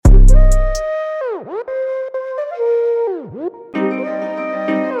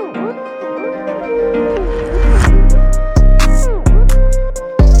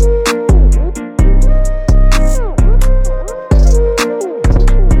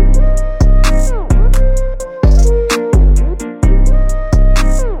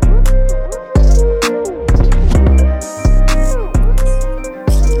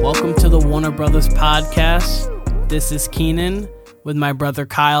This is Keenan with my brother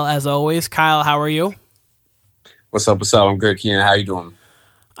Kyle, as always. Kyle, how are you? What's up? I'm good, Keenan. How you doing?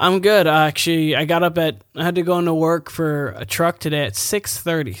 I'm good. Actually, I had to go into work for a truck today at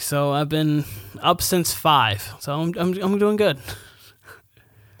 6:30, so I've been up since 5. So I'm doing good.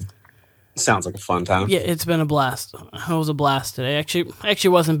 Sounds like a fun time. Yeah, it's been a blast. It was a blast today. Actually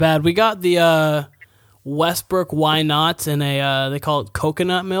wasn't bad. We got the Westbrook Why Nots in a they call it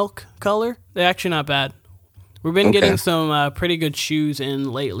coconut milk color. They're actually not bad. We've been getting some pretty good shoes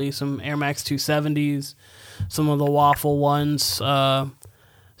in lately. Some Air Max 270s, some of the waffle ones.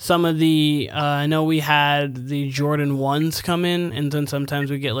 Some of the I know we had the Jordan 1s come in, and then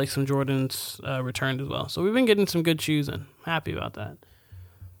sometimes we get like some Jordans returned as well. So we've been getting some good shoes in. Happy about that.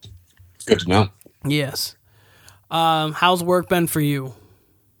 Good to know. Yes. How's work been for you?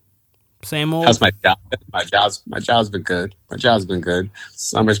 Same old? How's my job? My job's been good.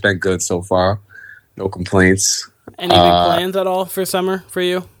 Summer's been good so far. No complaints. Any big plans at all for summer for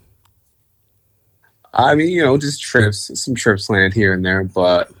you? I mean, just trips. Some trips planned here and there,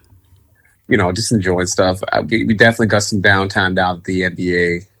 but, just enjoying stuff. We definitely got some downtime now that the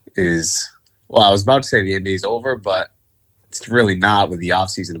NBA is... Well, I was about to say the NBA is over, but it's really not, with the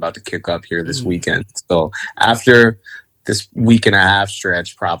offseason about to kick up here this weekend. So after this week and a half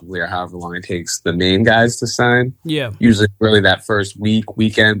stretch, probably, or however long it takes the main guys to sign. Yeah. Usually really that first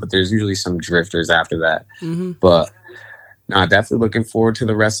weekend, but there's usually some drifters after that. Mm-hmm. But no, definitely looking forward to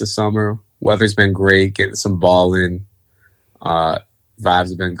the rest of summer. Weather's been great, getting some ball in. Vibes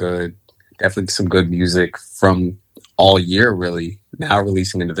have been good. Definitely some good music from all year, really, now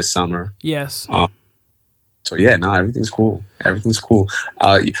releasing into the summer. Yes. So yeah, no, everything's cool.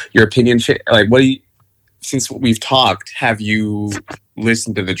 Your opinion, since we've talked, have you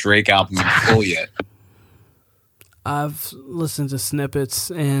listened to the Drake album in full yet? I've listened to snippets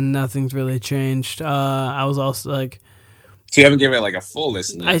and nothing's really changed. I was also like, so you haven't given it like a full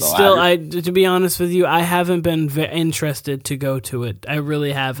listen. To be honest with you, I haven't been interested to go to it. I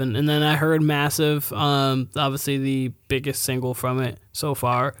really haven't. And then I heard Massive, obviously the biggest single from it so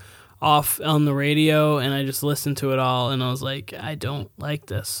far, off on the radio, and I just listened to it all, and I was like, I don't like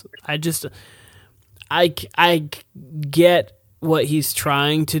this. I get what he's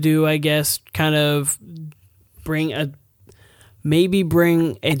trying to do, I guess, kind of bring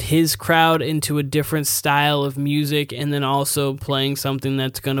his crowd into a different style of music, and then also playing something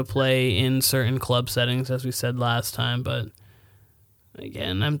that's going to play in certain club settings, as we said last time, but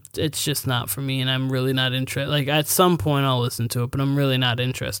again, it's just not for me, and I'm really not interested. Like, at some point I'll listen to it, but I'm really not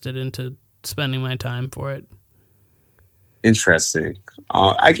interested into spending my time for it. Interesting.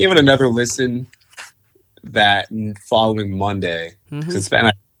 I gave it another listen that following Monday. Mm-hmm. It's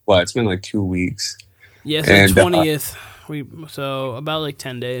been it's been like 2 weeks. Yes, the 20th. So about like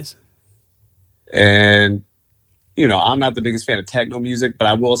 10 days. And I'm not the biggest fan of techno music, but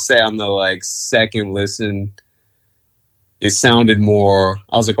I will say on the second listen, it sounded more.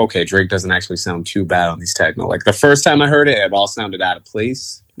 I was like, okay, Drake doesn't actually sound too bad on these techno. Like the first time I heard it, it all sounded out of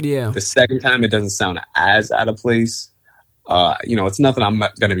place. Yeah. The second time, it doesn't sound as out of place. It's nothing I'm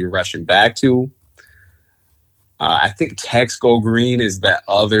not going to be rushing back to. I think Text Go Green is that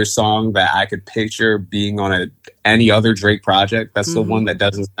other song that I could picture being on any other Drake project. That's the one that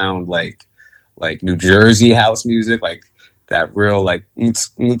doesn't sound like New Jersey house music, like that real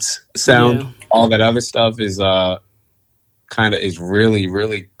sound. Yeah. All that other stuff is is really,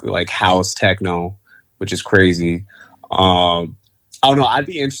 really like house techno, which is crazy. I don't know. I'd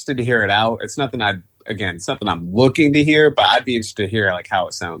be interested to hear it out. It's nothing I'm looking to hear, but I'd be interested to hear how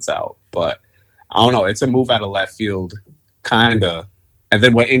it sounds out. But I don't know. It's a move out of left field, kind of. And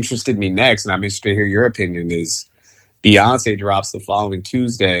then what interested me next, and I'm interested to hear your opinion, is Beyonce drops the following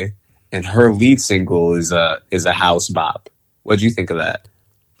Tuesday, and her lead single is a house bop. What do you think of that?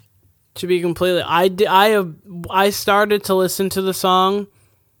 To be completely, I started to listen to the song,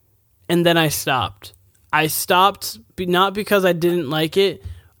 and then I stopped. I stopped not because I didn't like it.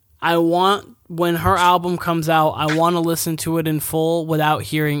 When her album comes out, I want to listen to it in full without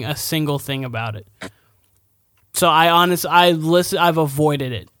hearing a single thing about it. So I've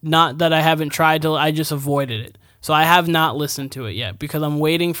avoided it. Not that I haven't tried to, I just avoided it. So I have not listened to it yet because I'm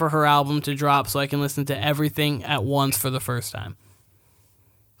waiting for her album to drop so I can listen to everything at once for the first time.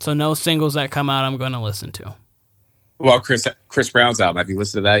 So no singles that come out I'm going to listen to. Well, Chris Brown's album, have you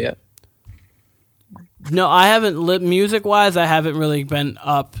listened to that yet? No, I haven't. Music-wise, I haven't really been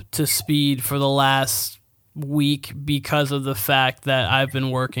up to speed for the last week because of the fact that I've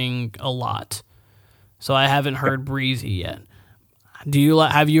been working a lot. So I haven't heard Breezy yet.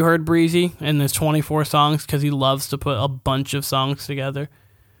 Have you heard Breezy and his 24 songs? Because he loves to put a bunch of songs together.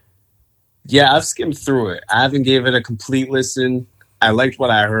 Yeah, I've skimmed through it. I haven't gave it a complete listen. I liked what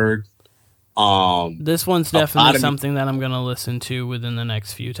I heard. This one's A lot definitely of something that I'm going to listen to within the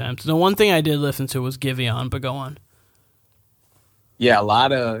next few times. The one thing I did listen to was Giveon, but go on. Yeah, a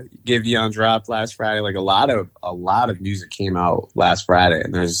lot of Giveon dropped last Friday. Like a lot of music came out last Friday,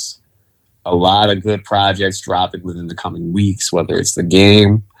 and there's a lot of good projects dropping within the coming weeks. Whether it's the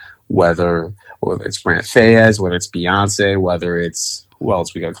game, whether it's Brent Fayez, whether it's Beyonce, whether it's who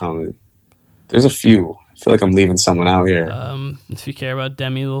else we got coming. There's a few. I feel like I'm leaving someone out here. If you care about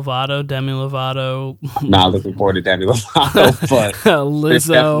Demi Lovato, I'm not looking forward to Demi Lovato, but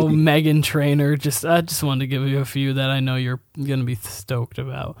Lizzo, Megan Trainor. I just wanted to give you a few that I know you're gonna be stoked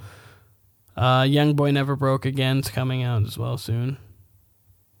about. Young Boy Never Broke Again's coming out as well soon.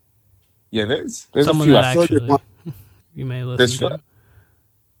 Yeah, there's Someone a few. that I feel actually like you may listen to.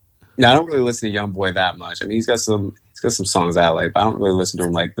 yeah, I don't really listen to Young Boy that much. I mean, he's got some songs I like, but I don't really listen to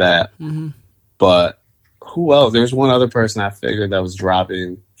him like that. Mm-hmm. But who else? There's one other person I figured that was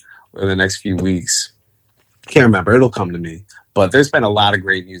dropping in the next few weeks. Can't remember. It'll come to me. But there's been a lot of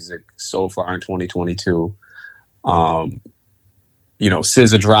great music so far in 2022. SZA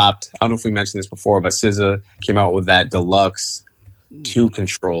dropped. I don't know if we mentioned this before, but SZA came out with that deluxe 2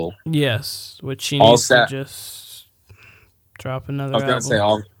 Control. Yes, which she All needs set. to just drop another I was gonna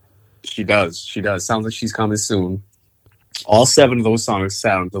album. say she does. Sounds like she's coming soon. All 7 of those songs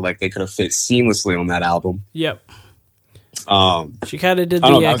sound like they could have fit seamlessly on that album. Yep. She kind of did I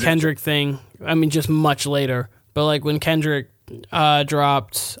don't the know, Kendrick thing. I mean, just much later. But like when Kendrick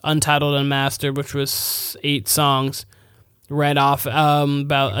dropped Untitled Unmastered, which was 8 songs, right off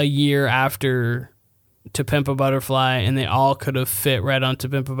about a year after To Pimp a Butterfly, and they all could have fit right on To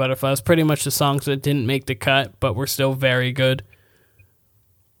Pimp a Butterfly. It's pretty much the songs that didn't make the cut, but were still very good.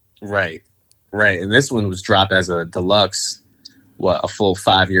 Right. And this one was dropped as a deluxe, a full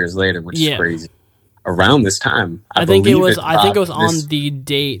 5 years later, which is crazy. Around this time, I think it was on the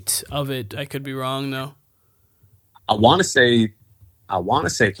date of it. I could be wrong though. I want to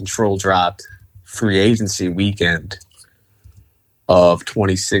say Control dropped free agency weekend of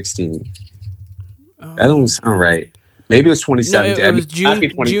 2016. That don't sound right. Maybe it was 2017. No, it was June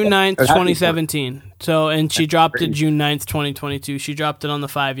 9th, 2017. So, and she dropped it June 9th, 2022. She dropped it on the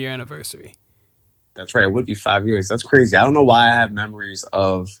 5-year anniversary. That's right. It would be 5 years. That's crazy. I don't know why I have memories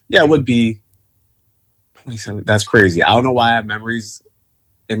of. Yeah, it would be 27. That's crazy. I don't know why I have memories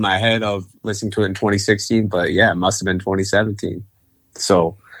in my head of listening to it in 2016, but yeah, it must have been 2017.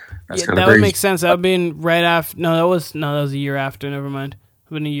 So that's kind of crazy. That would make sense. That would be right after. No, that was a year after. Never mind.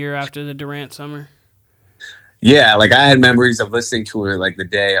 It would have been a year after the Durant summer. Yeah, like I had memories of listening to it like the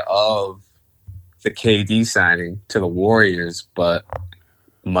day of the KD signing to the Warriors, but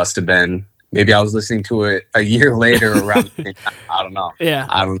must have been. Maybe I was listening to it a year later around the same time. I don't know.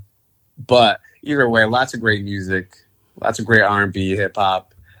 Yeah. But either way, lots of great music, lots of great R&B, hip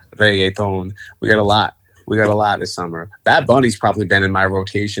hop, reggaeton. We got a lot this summer. Bad Bunny's probably been in my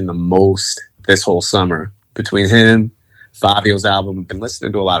rotation the most this whole summer. Between him, Fabio's album, I've been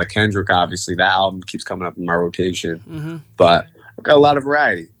listening to a lot of Kendrick, obviously. That album keeps coming up in my rotation. Mm-hmm. But I've got a lot of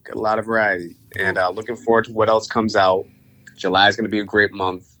variety. And looking forward to what else comes out. July is going to be a great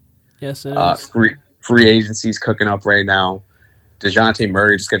month. Yes, it is. Free agency's cooking up right now. DeJounte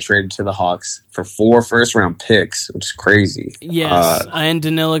Murray just got traded to the Hawks for 4 first-round picks, which is crazy. Yes, and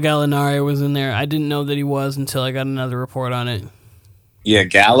Danilo Gallinari was in there. I didn't know that he was until I got another report on it. Yeah,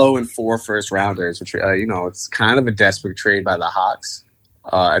 Gallo and 4 first-rounders, which, it's kind of a desperate trade by the Hawks.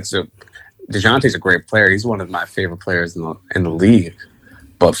 DeJounte's a great player. He's one of my favorite players in the league.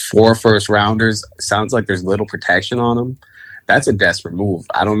 But 4 first-rounders, sounds like there's little protection on him. That's a desperate move.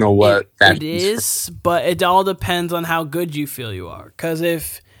 I don't know what that is, but it all depends on how good you feel you are. Because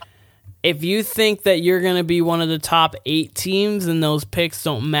if you think that you're going to be one of the top 8 teams, then those picks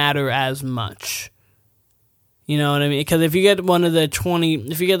don't matter as much. You know what I mean? Because if you get one of the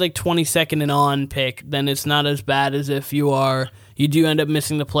 20, if you get like 22nd and on pick, then it's not as bad as if you do end up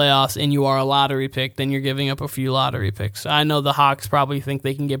missing the playoffs and you are a lottery pick, then you're giving up a few lottery picks. I know the Hawks probably think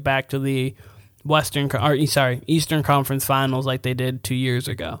they can get back to the Eastern Conference Finals like they did 2 years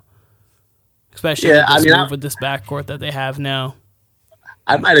ago. Especially with this backcourt that they have now.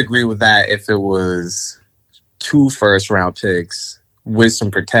 I might agree with that if it was 2 first-round picks with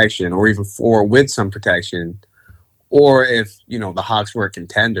some protection, or even 4 with some protection, or if, the Hawks were a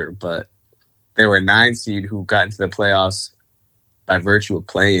contender, but they were a 9 seed who got into the playoffs by virtue of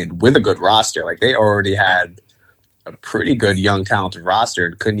playing with a good roster. Like, they already had a pretty good young talented roster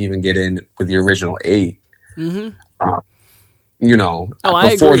and couldn't even get in with the original 8. Mm-hmm. you know, Oh,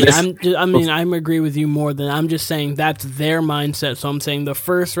 I before agree. this. I agree with you more than I'm just saying that's their mindset. So I'm saying the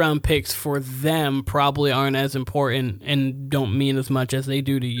first round picks for them probably aren't as important and don't mean as much as they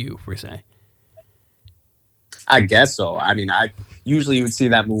do to you, per se. I guess so. I mean, I usually you would see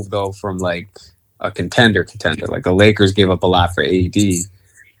that move though from like a contender. Like the Lakers gave up a lot for AD,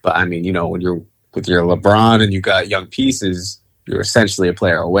 but I mean, you know, when you're with your LeBron and you got young pieces, you're essentially a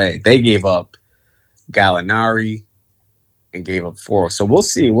player away. They gave up Gallinari and gave up 4. So we'll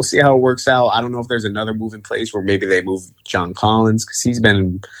see. We'll see how it works out. I don't know if there's another move in place where maybe they move John Collins because he's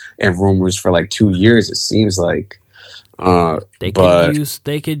been in rumors for like 2 years. It seems like They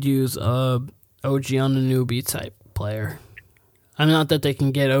could use OG on the newbie type player. I'm not that they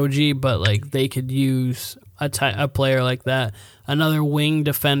can get OG, but like they could use a player like that, another wing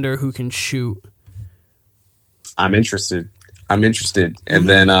defender who can shoot. I'm interested. And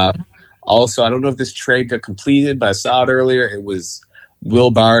then also, I don't know if this trade got completed, but I saw it earlier. It was Will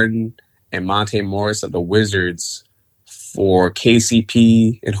Barton and Monte Morris of the Wizards for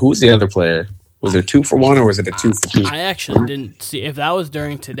KCP. And who was the other player? Was it 2 for 1 or was it a 2 for 2? I actually didn't see. If that was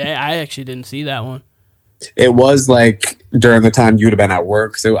during today, I actually didn't see that one. It was like during the time you'd have been at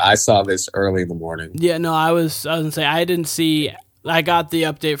work, so I saw this early in the morning. Yeah, no, I was gonna say I didn't see. I got the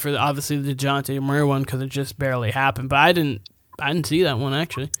update for obviously the DeJounte Murray one because it just barely happened, but I didn't see that one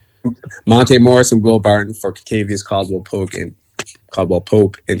actually. Monte Morris and Will Barton for Kentavious Caldwell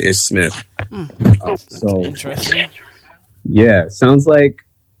Pope and Ish Smith. So Interesting. yeah, sounds like.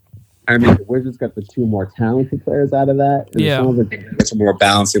 I mean, the Wizards got the 2 more talented players out of that. And Yeah. It sounds like they get some more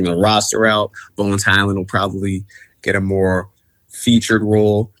balancing the roster out. Bones Highland will probably get a more featured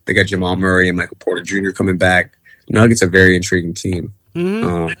role. They got Jamal Murray and Michael Porter Jr. coming back. Nuggets a very intriguing team.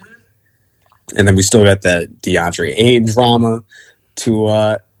 Mm-hmm. And then we still got the DeAndre Ayton drama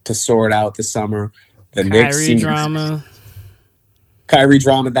to sort out this summer. The Kyrie drama. Kyrie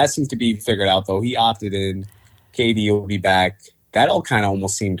drama, that seems to be figured out, though. He opted in. KD will be back. That all kind of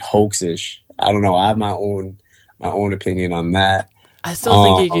almost seemed hoax-ish. I don't know. I have my own opinion on that. I still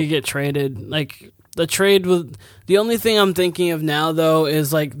think he could get traded. Like the trade with the only thing I'm thinking of now though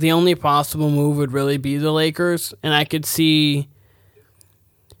is like the only possible move would really be the Lakers, and I could see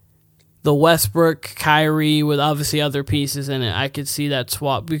the Westbrook, Kyrie with obviously other pieces in it. I could see that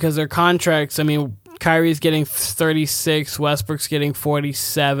swap because their contracts. I mean, Kyrie's getting 36, Westbrook's getting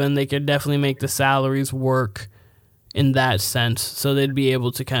 47. They could definitely make the salaries work in that sense, so they'd be able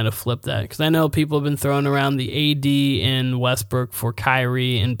to kind of flip that. Because I know people have been throwing around the AD and Westbrook for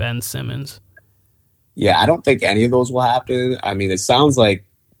Kyrie and Ben Simmons. Yeah, I don't think any of those will happen. I mean, it sounds like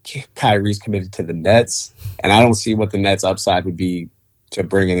Kyrie's committed to the Nets, and I don't see what the Nets' upside would be to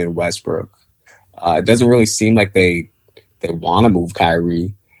bringing in Westbrook. It doesn't really seem like they want to move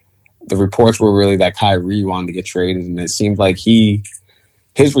Kyrie. The reports were really that Kyrie wanted to get traded, and it seemed like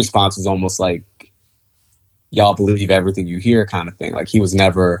his response was almost like, y'all believe everything you hear kind of thing. Like he was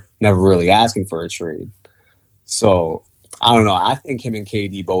never really asking for a trade. So I don't know. I think him and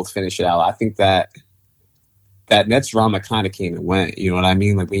KD both finish it out. I think that Nets drama kind of came and went. You know what I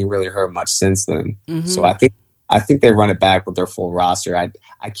mean? Like we ain't really heard much since then. Mm-hmm. So I think they run it back with their full roster.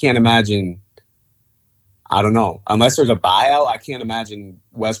 I can't imagine. I don't know. Unless there's a buyout, I can't imagine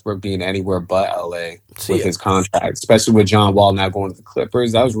Westbrook being anywhere but LA with his contract, especially with John Wall now going to the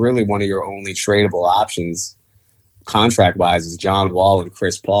Clippers. That was really one of your only tradable options contract-wise is John Wall and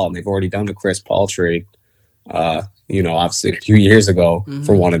Chris Paul. And they've already done the Chris Paul trade, obviously a few years ago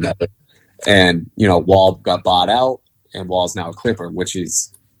for one another. And, Wall got bought out and Wall's now a Clipper, which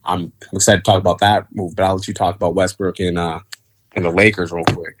is, I'm excited to talk about that move, but I'll let you talk about Westbrook and the Lakers real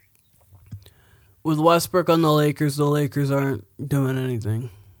quick. With Westbrook on the Lakers aren't doing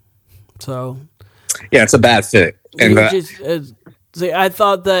anything. So, yeah, it's a bad fit. And I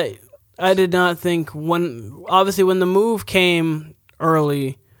thought that I did not think when the move came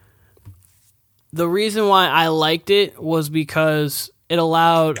early, the reason why I liked it was because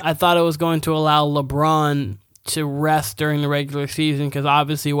I thought it was going to allow LeBron to rest during the regular season because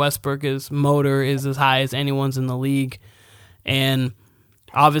obviously Westbrook's motor is as high as anyone's in the league. And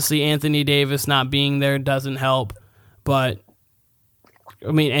obviously, Anthony Davis not being there doesn't help, but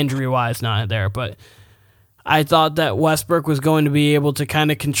I mean, injury-wise, not there. But I thought that Westbrook was going to be able to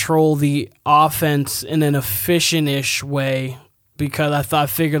kind of control the offense in an efficient-ish way because I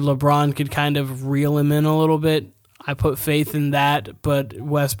figured LeBron could kind of reel him in a little bit. I put faith in that, but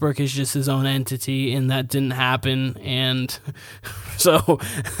Westbrook is just his own entity, and that didn't happen, and so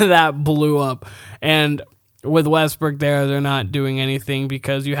that blew up. And with Westbrook there, they're not doing anything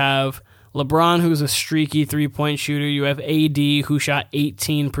because you have LeBron, who's a streaky three-point shooter. You have AD, who shot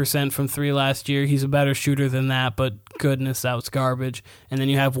 18% from three last year. He's a better shooter than that, but goodness, that was garbage. And then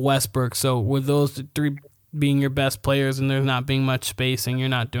you have Westbrook. So with those three being your best players and there not being much spacing, you're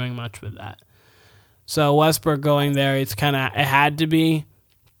not doing much with that. So Westbrook going there, it had to be.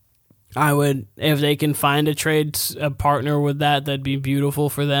 I would, if they can find a partner with that'd be beautiful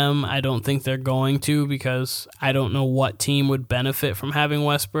for them. I don't think they're going to, because I don't know what team would benefit from having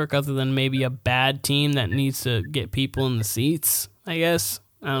Westbrook other than maybe a bad team that needs to get people in the seats, I guess.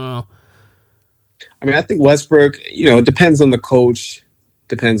 I don't know. I mean, I think Westbrook, it depends on the coach.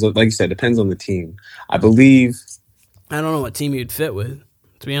 Depends on, like you said, depends on the team. I believe. I don't know what team you'd fit with,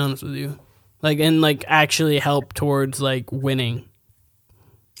 to be honest with you. And actually help towards winning.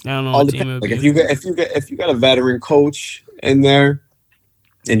 I don't know what team it would be. If you got a veteran coach in there,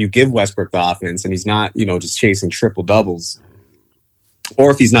 and you give Westbrook the offense, and he's not just chasing triple doubles, or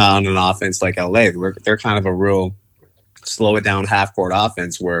if he's not on an offense like LA, they're kind of a real slow it down half court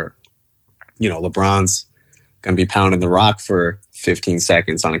offense where LeBron's gonna be pounding the rock for 15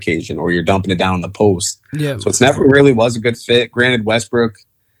 seconds on occasion, or you're dumping it down in the post. Yeah. So it's never really was a good fit. Granted, Westbrook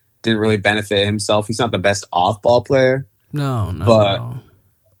didn't really benefit himself. He's not the best off ball player. No.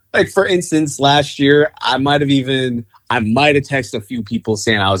 But for instance, last year, I might have texted a few people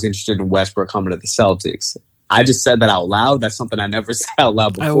saying I was interested in Westbrook coming to the Celtics. I just said that out loud. That's something I never said out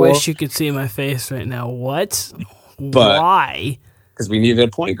loud before. I wish you could see my face right now. What? Why? Because we needed a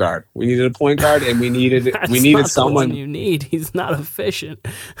point guard. And we needed someone. The one you need. He's not efficient.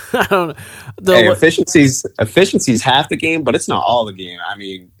 I don't know. Efficiency's half the game, but it's not all the game. I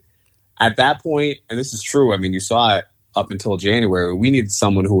mean, at that point, and this is true. I mean, you saw it up until January. We needed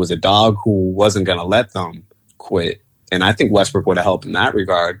someone who was a dog who wasn't going to let them quit. And I think Westbrook would have helped in that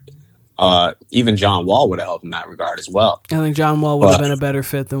regard. Even John Wall would have helped in that regard as well. I think John Wall would have been a better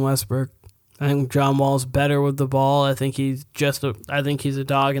fit than Westbrook. I think John Wall's better with the ball. I think he's a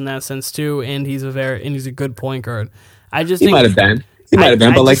dog in that sense too, and he's a good point guard. He might have been.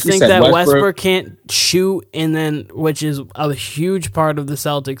 But like you said, Westbrook can't shoot, and then which is a huge part of the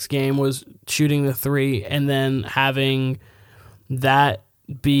Celtics game was shooting the three, and then having him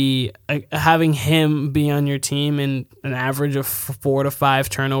be on your team in an average of 4 to 5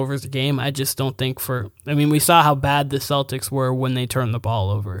 turnovers a game. I just don't think we saw how bad the Celtics were when they turned the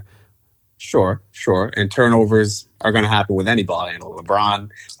ball over. Sure. And turnovers are going to happen with any ball handler. LeBron,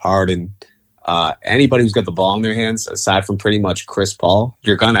 Harden, anybody who's got the ball in their hands, aside from pretty much Chris Paul,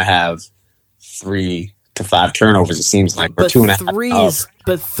 you're going to have 3 to 5 turnovers, it seems like, or 2.5.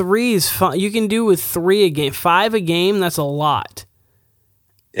 But threes, you can do with 3 a game. 5 a game, that's a lot.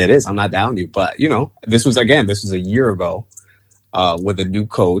 It is. I'm not down you. But, this was a year ago with a new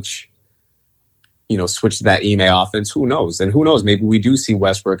coach. Switch to that Ime offense. Who knows? And who knows? Maybe we do see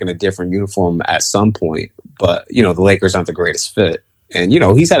Westbrook in a different uniform at some point. But, the Lakers aren't the greatest fit. And,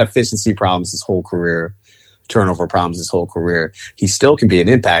 he's had efficiency problems his whole career, turnover problems his whole career. He still can be an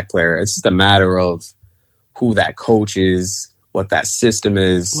impact player. It's just a matter of who that coach is, what that system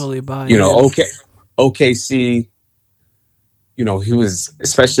is. Will he buy OKC, he was,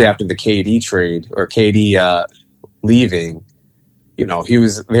 especially after the KD trade or KD leaving, they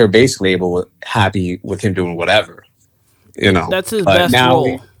were basically happy with him doing whatever, That's his best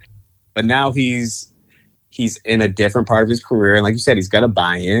role. But now he's in a different part of his career. And like you said, he's got to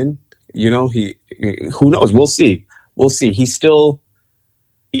buy in, who knows? We'll see. He's still,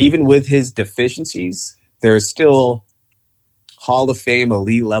 even with his deficiencies, there's still Hall of Fame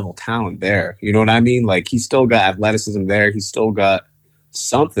elite level talent there. You know what I mean? Like, he's still got athleticism there. He's still got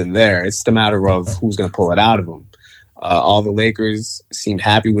something there. It's the matter of who's going to pull it out of him. All the Lakers seemed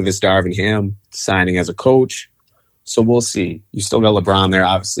happy with this Darvin Ham signing as a coach. So we'll see. You still got LeBron there,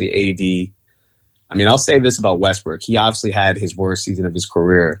 obviously, AD. I mean, I'll say this about Westbrook. He obviously had his worst season of his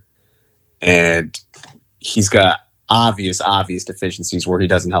career. And he's got obvious deficiencies where he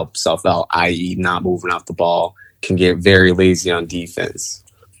doesn't help himself out, i.e. not moving off the ball, can get very lazy on defense.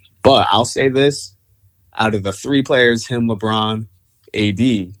 But I'll say this. Out of the 3 players, him, LeBron,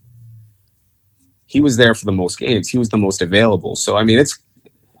 AD, he was there for the most games. He was the most available. So, I mean,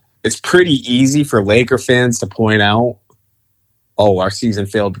 it's pretty easy for Laker fans to point out, our season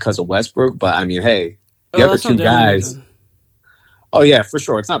failed because of Westbrook. But, I mean, hey, the other 2 guys. Oh, yeah, for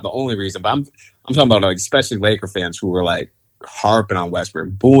sure. It's not the only reason. But I'm talking about, especially Laker fans who were, harping on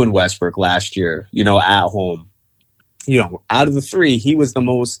Westbrook, booing Westbrook last year, at home. Out of the 3, he was the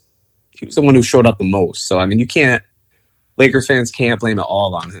one who showed up the most. So, I mean, Lakers fans can't blame it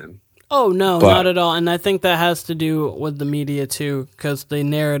all on him. Oh, no, not at all. And I think that has to do with the media, too, because the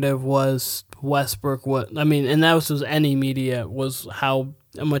narrative was Westbrook. And that was any media, was how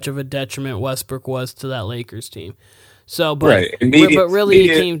much of a detriment Westbrook was to that Lakers team. So, but Right. but really,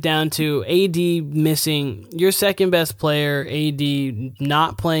 it came down to AD missing your second best player, AD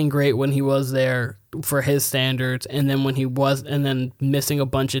not playing great when he was there for his standards, and then when he was, and then missing a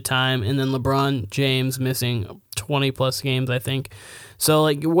bunch of time, and then LeBron James missing 20 plus games, I think. So,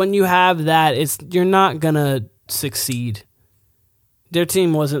 like, when you have that, you're not gonna succeed. Their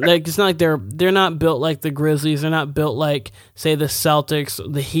team wasn't like, it's not like they're not built like the Grizzlies. They're not built like, say, the Celtics,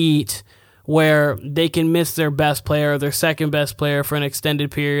 the Heat, where they can miss their best player or their second best player for an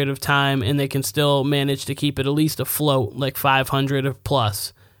extended period of time and they can still manage to keep it at least afloat, like 500 or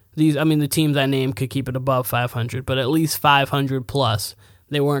plus. The teams I named could keep it above 500, but at least 500 plus.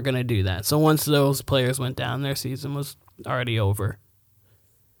 They weren't going to do that. So once those players went down, their season was already over.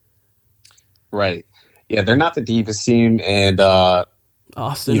 Right. Yeah, they're not the deepest team, and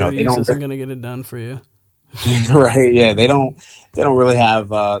Austin Reeves isn't going to get it done for you. Right, yeah, they don't really have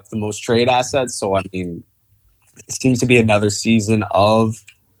the most trade assets, so I mean, it seems to be another season of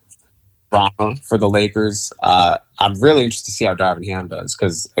drama for the Lakers. I'm really interested to see how Darvin Ham does,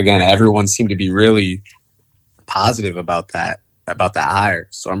 because again, everyone seemed to be really positive about that hire.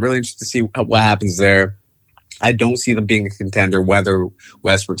 So I'm really interested to see what happens there. I don't see them being a contender whether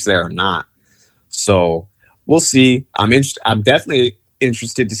Westbrook's there or not. So we'll see. I'm definitely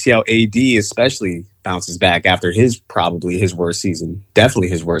interested to see how AD especially bounces back after probably his worst season. Definitely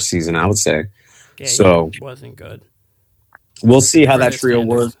his worst season, I would say. Yeah, so he wasn't good. We'll see how that trio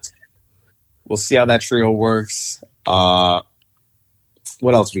works.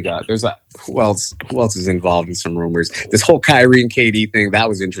 What else we got? Who else is involved in some rumors? This whole Kyrie and KD thing, that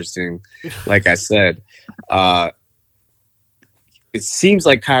was interesting. Like I said, it seems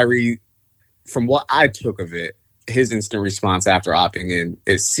like Kyrie, from what I took of it, his instant response after opting in,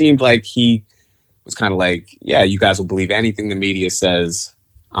 it seemed like he was kind of like, yeah, you guys will believe anything the media says.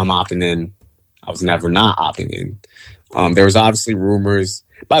 I'm opting in. I was never not opting in. There was obviously rumors.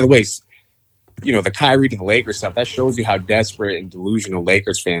 By the way, the Kyrie to the Lakers stuff, that shows you how desperate and delusional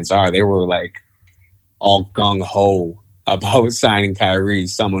Lakers fans are. They were like all gung-ho about signing Kyrie,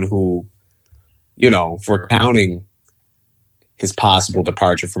 someone who, for counting his possible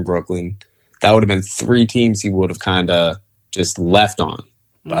departure from Brooklyn, that would have been 3 teams he would have kind of just left on.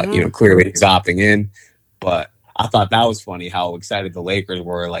 But, clearly he's opting in. But I thought that was funny how excited the Lakers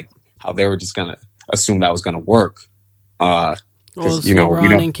were, like how they were just going to assume that was going to work.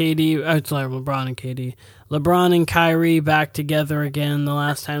 LeBron and KD. LeBron and Kyrie back together again. The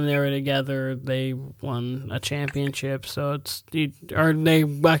last time they were together, they won a championship. So they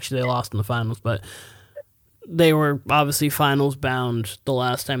lost in the finals, but they were obviously finals bound the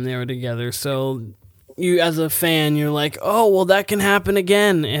last time they were together. So you, as a fan, you're like, oh, well, that can happen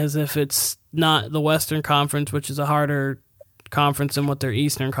again, as if it's not the Western Conference, which is a harder conference than what their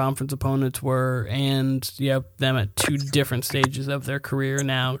Eastern Conference opponents were, and you have them at 2 different stages of their career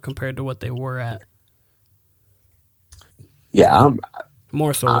now compared to what they were at. Yeah,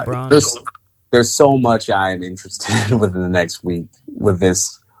 more so LeBron. There's so much I am interested in within the next week with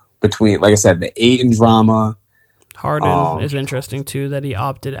this, between, like I said, the Ayton drama. Harden is interesting too, that he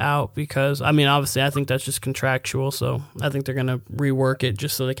opted out, because obviously I think that's just contractual, so I think they're going to rework it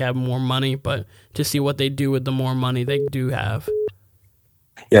just so they can have more money, but to see what they do with the more money they do have.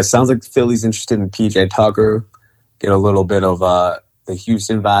 Yeah, it sounds like Philly's interested in PJ Tucker. Get a little bit of the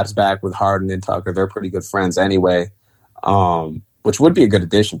Houston vibes back with Harden and Tucker. They're pretty good friends anyway, which would be a good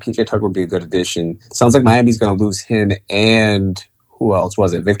addition. PJ Tucker would be a good addition. Sounds like Miami's going to lose him, and who else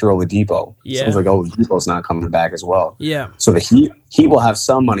was it? Victor Oladipo. Yeah. Sounds like Oladipo's not coming back as well. Yeah. So the Heat will have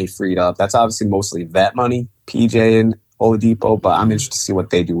some money freed up. That's obviously mostly vet money, PJ and Oladipo, but I'm interested to see what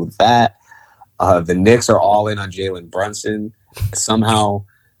they do with that. The Knicks are all in on Jalen Brunson. Somehow,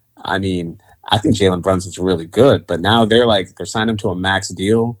 I think Jalen Brunson's really good, but now they're signing him to a max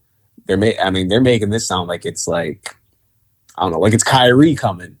deal. They're making this sound like it's like, I don't know, like it's Kyrie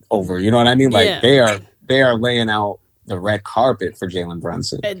coming over. You know what I mean? Like they are laying out the red carpet for Jalen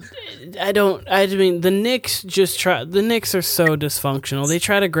Brunson. The Knicks are so dysfunctional. They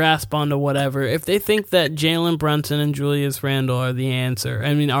try to grasp onto whatever. If they think that Jalen Brunson and Julius Randle are the answer,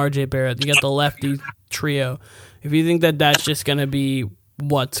 RJ Barrett, you got the lefty trio. If you think that that's just going to be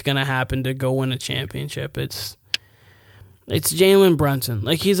what's going to happen to go win a championship, it's Jalen Brunson.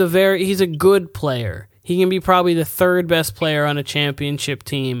 Like, he's a good player. He can be probably the 3rd best player on a championship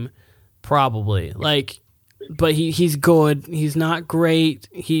team, probably. But he's good. He's not great.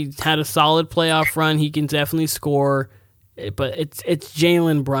 He had a solid playoff run. He can definitely score. But it's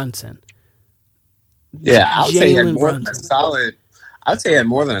Jalen Brunson. Yeah, I'll say he had more than a solid. I'd say he had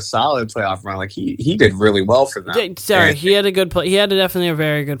more than a solid playoff run. Like he did really well for them. Sorry, he had a good play. He had definitely a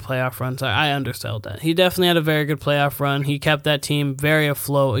very good playoff run. So I understand that. He definitely had a very good playoff run. He kept that team very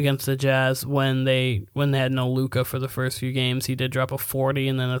afloat against the Jazz when they had no Luka for the first few games. He did drop a 40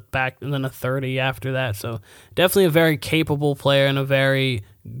 and then a 30 after that. So definitely a very capable player and a very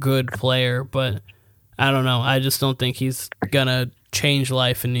good player. But I don't know. I just don't think he's gonna change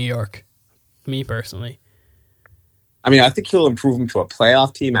life in New York. Me personally. I mean, I think he'll improve him to a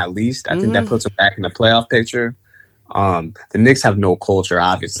playoff team at least. I think that puts him back in the playoff picture. The Knicks have no culture,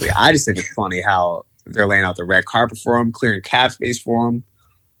 obviously. I just think it's funny how they're laying out the red carpet for him, clearing cap space for him.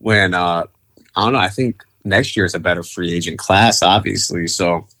 When, I don't know, I think next year is a better free agent class, obviously.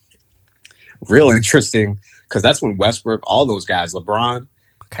 So, real interesting, because that's when Westbrook, all those guys, LeBron,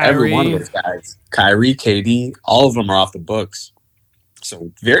 Kyrie, every one of those guys, Kyrie, KD, all of them are off the books.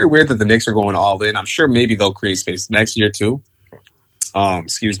 So very weird that the Knicks are going all in. I'm sure maybe they'll create space next year too.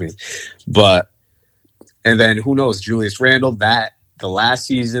 Excuse me. And then who knows, Julius Randle, the last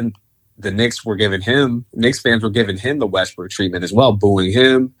season, the Knicks fans were giving him the Westbrook treatment as well, booing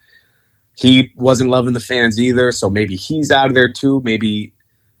him. He wasn't loving the fans either. So maybe he's out of there too. Maybe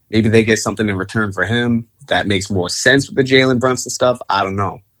they get something in return for him that makes more sense with the Jalen Brunson stuff. I don't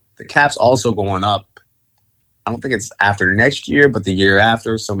know. The cap's also going up. I don't think it's after next year, but the year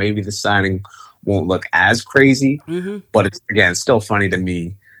after. So maybe the signing won't look as crazy. Mm-hmm. But it's, again, still funny to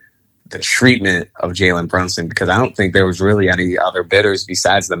me, the treatment of Jalen Brunson, because I don't think there was really any other bidders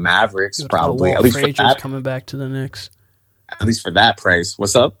besides the Mavericks, probably. At least Frazier's for that, coming back to the Knicks. At least for that price.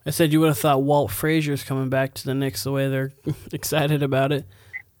 What's up? I said you would have thought Walt Frazier's coming back to the Knicks the way they're excited about it.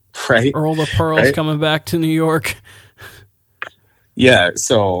 Right. Earl the Pearl's coming back to New York. Yeah,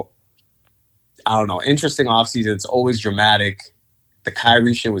 so I don't know. Interesting offseason. It's always dramatic. The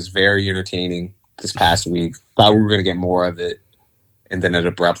Kyrie shit was very entertaining this past week. Thought we were going to get more of it, and then it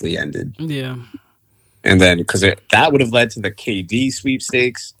abruptly ended. Yeah. And then, because that would have led to the KD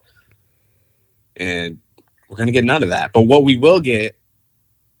sweepstakes, and we're going to get none of that. But what we will get,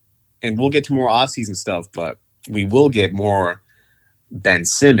 and we'll get to more offseason stuff, but we will get more Ben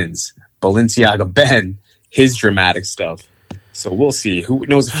Simmons, Balenciaga Ben, his dramatic stuff. So we'll see. Who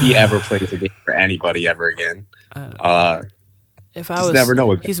knows if he ever plays a game for anybody ever again? If I was, never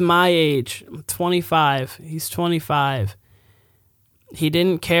know. He's my age. I'm 25. He's 25. He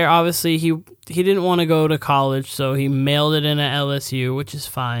didn't care. Obviously, he didn't want to go to college, so he mailed it in at LSU, which is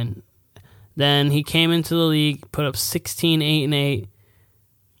fine. Then he came into the league, put up 16, 8, and 8,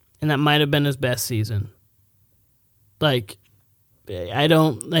 and that might have been his best season. I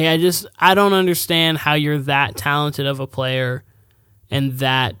don't understand how you're that talented of a player and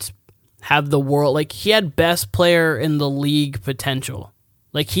that have the world. He had best player in the league potential.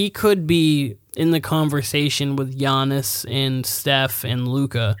 He could be in the conversation with Giannis and Steph and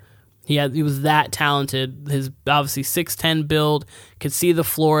Luka. He was that talented. His obviously 6'10" build, could see the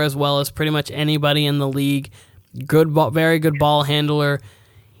floor as well as pretty much anybody in the league. Very good ball handler.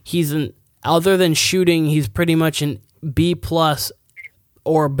 Other than shooting, he's pretty much an B+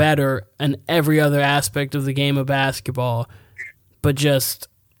 or better in every other aspect of the game of basketball, but just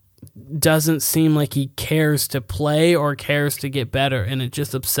doesn't seem like he cares to play or cares to get better, and it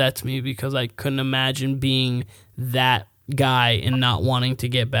just upsets me because I couldn't imagine being that guy and not wanting to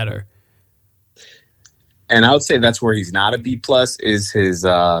get better. And I would say that's where he's not a B+ is his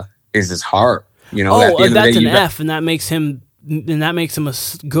heart. That's an F, and that makes him a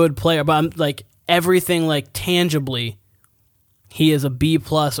good player. But I'm everything tangibly, he is a B+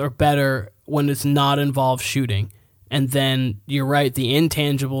 or better when it's not involved shooting. And then you're right, the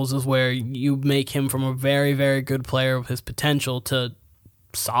intangibles is where you make him from a very, very good player with his potential to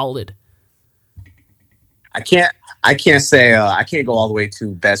solid. I can't say I can't go all the way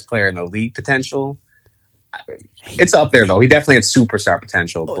to best player in the league potential. It's up there though. He definitely had superstar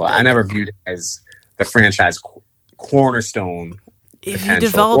potential, but I never viewed it as the franchise cornerstone. If he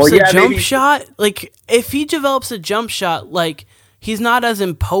develops a jump shot, he's not as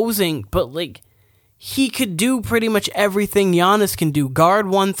imposing, but he could do pretty much everything Giannis can do. Guard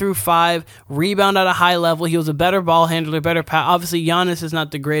 1 through 5, rebound at a high level. He was a better ball handler, better pass. Obviously, Giannis is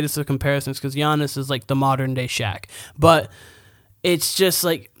not the greatest of comparisons because Giannis is the modern day Shaq. But it's just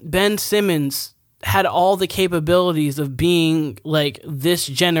Ben Simmons had all the capabilities of being this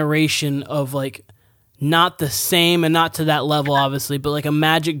generation of not the same and not to that level, obviously, but a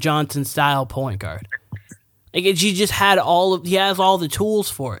Magic Johnson style point guard. He just had he has all the tools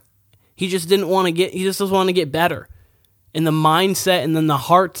for it. He just doesn't want to get better. And the mindset and then the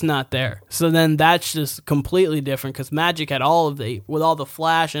heart's not there. So then that's just completely different because Magic had with all the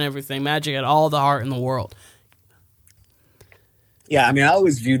flash and everything, Magic had all the heart in the world. Yeah, I mean, I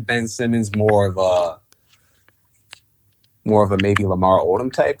always viewed Ben Simmons more of a maybe Lamar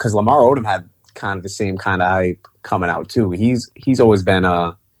Odom type because Lamar Odom had kind of the same kind of hype coming out too. He's always been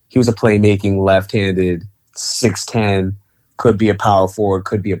he was a playmaking left-handed 6'10", could be a power forward,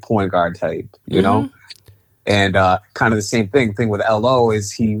 could be a point guard type, you know. And kind of the same thing with LO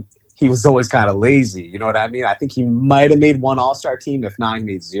is he was always kind of lazy, you know what I mean? I think he might have made one All-Star team, if not he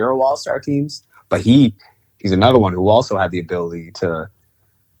made 0 All-Star teams, but he's another one who also had the ability to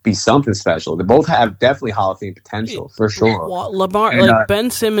be something special. They both have definitely Hall of Fame potential for sure. Well, Lamar, and, like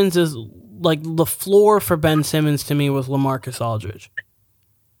Ben Simmons is like the floor for Ben Simmons to me was LaMarcus Aldridge.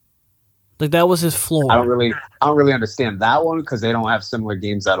 Like that was his floor. I don't really understand that one because they don't have similar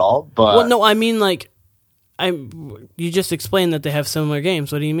games at all. But well, no, I mean like, you just explained that they have similar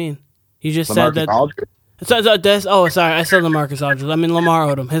games. What do you mean? You just said that. Aldridge? Sorry, I said LaMarcus Aldridge. I mean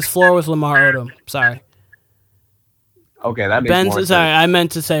Lamar Odom. His floor was Lamar Odom. Sorry. Okay, that makes more sense. Sorry, I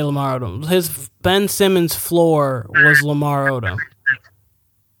meant to say Lamar Odom. His Ben Simmons' floor was Lamar Odom.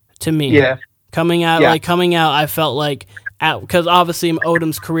 To me, yeah. Coming out, I felt like because obviously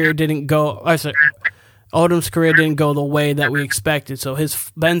Odom's career didn't go. Odom's career didn't go the way that we expected. So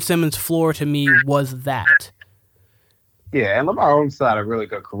his Ben Simmons' floor to me was that. Yeah, and Lamar Odom still had a really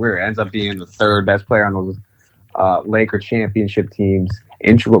good career. Ends up being the 3rd best player on those Laker championship teams.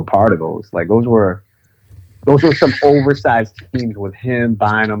 Integral part of those. Like those were some oversized teams with him,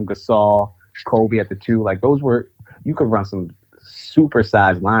 Bynum, Gasol, Kobe at the 2. Like those were, you could run some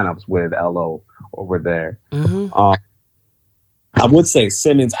supersized lineups with LO over there. I would say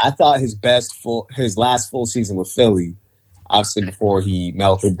Simmons, I thought his last full season with Philly, obviously before he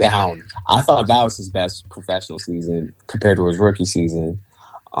melted down, I thought that was his best professional season compared to his rookie season.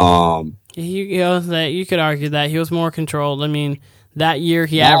 You could argue that he was more controlled. I mean, that year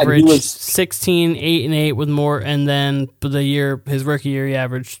he averaged 16, 8, and 8 with more, and then his rookie year he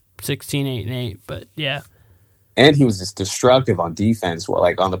averaged 16, 8, and 8. But yeah, and he was just destructive on defense. Well,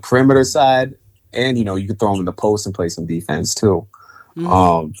 like on the perimeter side, and you could throw him in the post and play some defense too.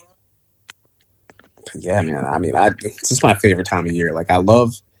 Yeah, man. I mean, it's just my favorite time of year. Like I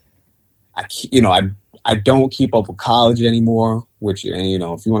don't keep up with college anymore, which,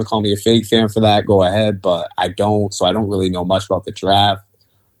 if you want to call me a fake fan for that, go ahead. But I don't, so I don't really know much about the draft.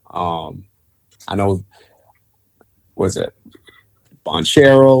 I know, was it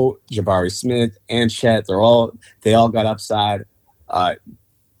Bonchero, Jabari Smith, and Chet? They all got upside.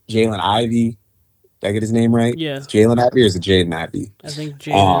 Jalen Ivey, did I get his name right? Yeah. Jalen Ivey or is it Jaden Ivey? I think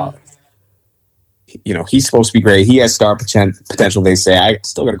Jalen. He's supposed to be great. He has star potential, they say. I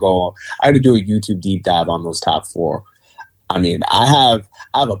still got to go. I had to do a YouTube deep dive on those top 4. I mean, I have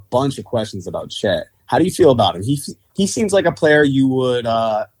a bunch of questions about Chet. How do you feel about him? He seems like a player you would.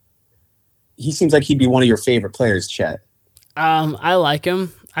 He seems like he'd be one of your favorite players, Chet. I like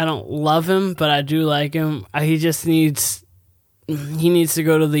him. I don't love him, but I do like him. He just needs to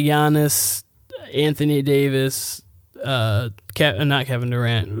go to the Giannis, Anthony Davis. Not Kevin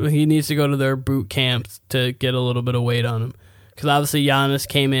Durant. He needs to go to their boot camps to get a little bit of weight on him. Because obviously Giannis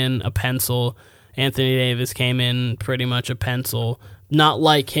came in a pencil. Anthony Davis came in pretty much a pencil. Not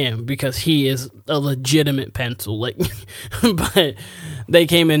like him, because he is a legitimate pencil. Like, but they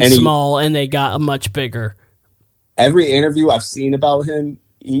came in small and they got much bigger. Every interview I've seen about him,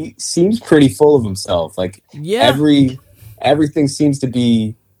 he seems pretty full of himself. Like, yeah. Everything seems to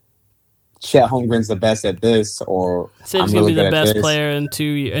be Chet Holmgren's the best at this, or said he's gonna be the best player in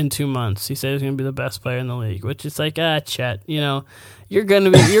 2 months. He said he's gonna be the best player in the league, which is like, Chet, you're gonna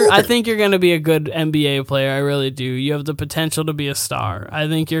be. I think you're gonna be a good NBA player. I really do. You have the potential to be a star. I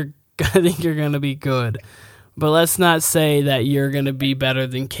think you're gonna be good, but let's not say that you're gonna be better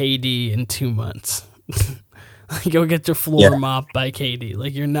than KD in 2 months. Like, you'll get your floor mopped by KD.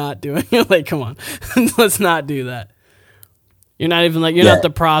 Like, you're not doing it. Like, come on, let's not do that. You're not even not the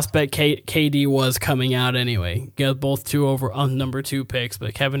prospect KD was coming out anyway. You got both number 2 picks,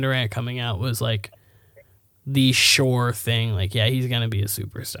 but Kevin Durant coming out was like the sure thing. Like, yeah, he's gonna be a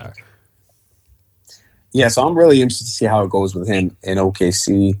superstar. Yeah, so I'm really interested to see how it goes with him in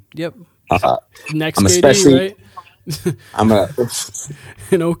OKC. Yep. Next I'm KD, right?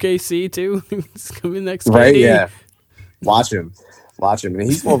 In OKC too. It's coming next. Right? KD. Yeah. Watch him. And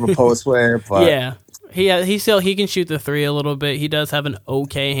he's more of a post player, but yeah. He can shoot the 3 a little bit. He does have an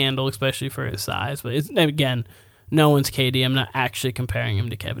okay handle, especially for his size. But again, no one's KD. I'm not actually comparing him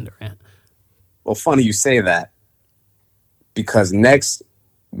to Kevin Durant. Well, funny you say that, because next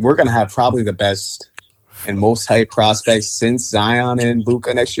we're gonna have probably the best and most hyped prospects since Zion and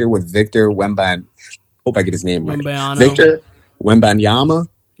Luka next year with Victor Wembanyama. Hope I get his name right. Victor Wembanyama.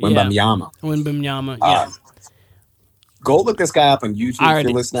 Wembanyama. Yeah. Go look this guy up on YouTube if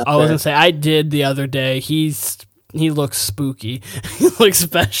you're listening. I was gonna say I did the other day. He looks spooky. He looks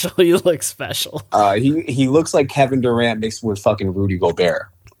special. He looks special. He looks like Kevin Durant mixed with fucking Rudy Gobert,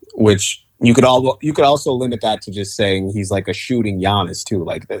 which you could also limit that to just saying he's like a shooting Giannis too.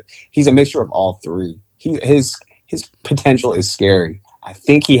 Like he's a mixture of all three. His potential is scary. I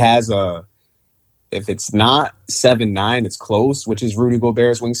think he has if it's not 7'9", it's close, which is Rudy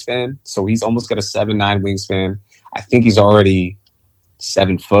Gobert's wingspan. So he's almost got a 7'9" wingspan. I think he's already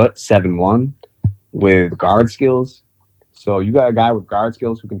 7 foot, 7'1", with guard skills. So you got a guy with guard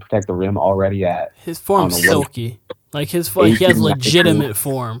skills who can protect the rim already at his form's silky. Like he has legitimate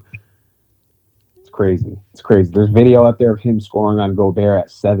form. It's crazy. There's video out there of him scoring on Gobert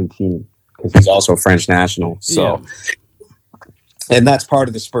at 17 because he's also a French national. So, and that's part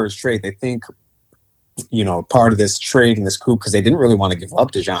of the Spurs trade. They think, part of this trade and this coup because they didn't really want to give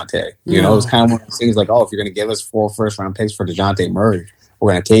up DeJounte. It was kind of one of those things like, oh, if you're going to give us 4 first-round picks for DeJounte Murray,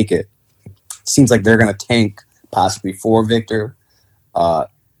 we're going to take it. Seems like they're going to tank possibly for Victor. I'm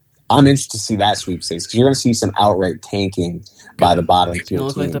interested to see that sweepstakes because you're going to see some outright tanking by the bottom two teams. It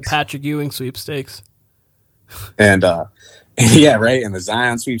looks like the Patrick Ewing sweepstakes. And yeah, right, and the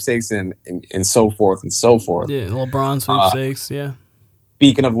Zion sweepstakes and so forth and so forth. Yeah, LeBron sweepstakes. Yeah.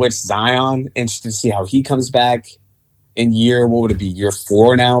 Speaking of which, Zion, interested to see how he comes back in year. What would it be? Year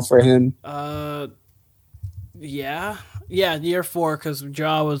 4 now for him? Yeah, year 4 because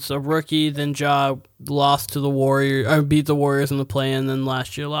Ja was a rookie. Then Ja lost to the Warriors, or beat the Warriors in the play-in. Then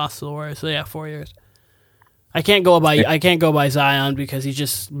last year lost to the Warriors. So yeah, 4 years. I can't go by Zion because he's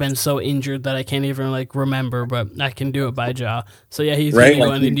just been so injured that I can't even remember. But I can do it by Ja. So yeah, he's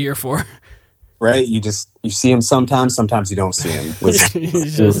going into year 4. Right, you see him sometimes you don't see him.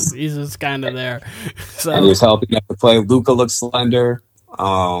 he's just kind of there. So and he's helping up to play. Luka looks slender.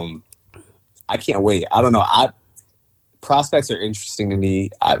 I can't wait. I don't know. Prospects are interesting to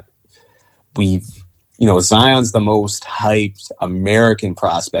me. Zion's the most hyped American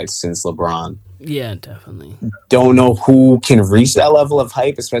prospect since LeBron. Yeah, definitely. Don't know who can reach that level of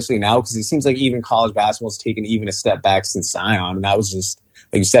hype, especially now, because it seems like even college basketball's taken even a step back since Zion, and that was just,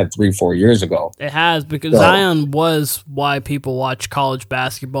 like you said, 3-4 years ago. It has, because Zion was why people watch college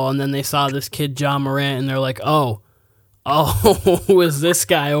basketball, and then they saw this kid, John Morant, and they're like, oh, who is this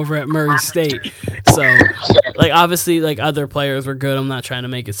guy over at Murray State? So, obviously, other players were good. I'm not trying to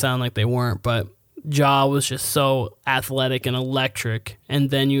make it sound like they weren't, but Ja was just so athletic and electric. And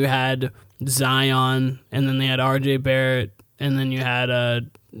then you had Zion, and then they had R.J. Barrett, and then you had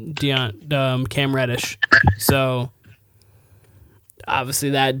Cam Reddish. So,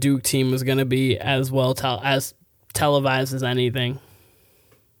 obviously, that Duke team was going to be as well as televised as anything.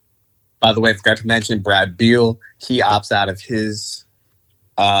 By the way, I forgot to mention Brad Beal. He opts out of his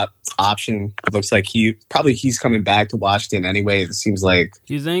option. It looks like he's coming back to Washington anyway. It seems like.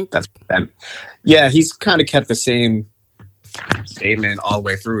 Do you think? Yeah, he's kind of kept the same statement all the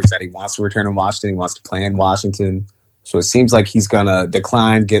way through. Is that he wants to return to Washington. He wants to play in Washington. So it seems like he's gonna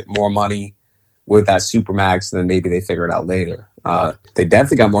decline, get more money with that Supermax, and then maybe they figure it out later. They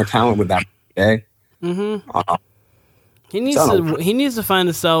definitely got more talent with that. Okay. Mm-hmm. He needs to find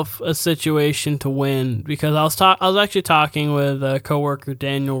himself a situation to win, because I was actually talking with a coworker,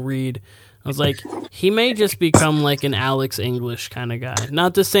 Daniel Reed. I was like, he may just become like an Alex English kind of guy.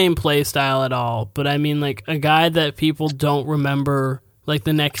 Not the same play style at all, but I mean like a guy that people don't remember, like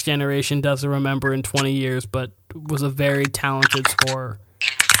the next generation doesn't remember in 20 years, but was a very talented scorer.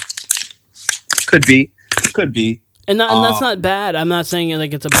 Could be. And that's not bad. I'm not saying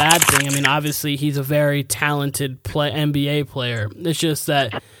like it's a bad thing. I mean, obviously he's a very talented NBA player. It's just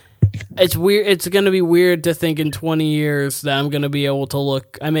that it's weird. It's going to be weird to think in 20 years that I may be able to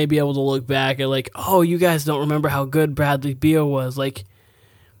look back at like, oh, you guys don't remember how good Bradley Beal was. Like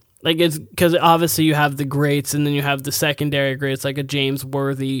it's because obviously you have the greats and then you have the secondary greats like a James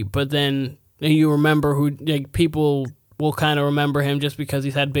Worthy, but then you remember who like people will kind of remember him just because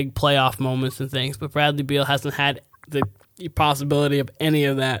he's had big playoff moments and things. But Bradley Beal hasn't had the possibility of any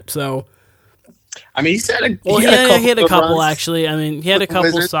of that. So, I mean, he had a couple actually. I mean, he had a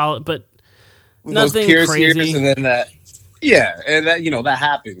couple solid, but nothing crazy. And then that, and that that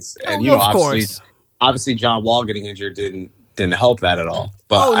happens. And obviously, John Wall getting injured didn't help that at all.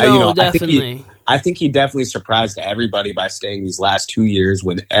 But definitely. I think he definitely surprised everybody by staying these last 2 years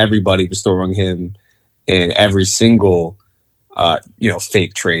when everybody was throwing him in every single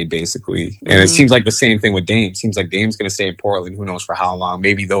fake trade, basically. And it seems like the same thing with Dame. Seems like Dame's going to stay in Portland. Who knows for how long?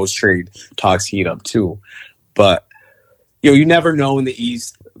 Maybe those trade talks heat up too. But, you never know in the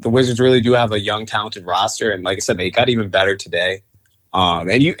East. The Wizards really do have a young, talented roster. And like I said, they got even better today.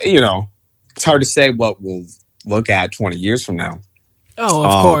 And, it's hard to say what will look at 20 years from now. Oh,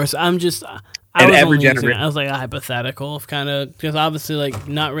 of course. I was every only using, generation. I was like a hypothetical of kind of, because obviously like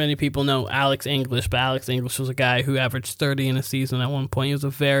not many people know Alex English, but Alex English was a guy who averaged 30 in a season at one point. He was a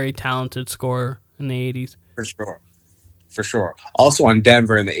very talented scorer in the 80s. For sure. Also on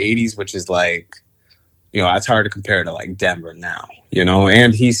Denver in the 80s, which is like, it's hard to compare to like Denver now,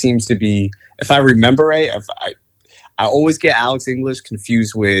 and he seems to be, if I remember right, I always get Alex English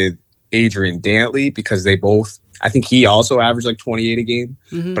confused with Adrian Dantley because they both, I think he also averaged like 28 a game,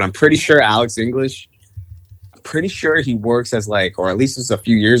 but I'm pretty sure Alex English, he works as like, or at least this was a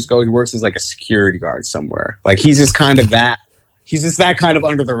few years ago, he works as like a security guard somewhere. Like he's just that kind of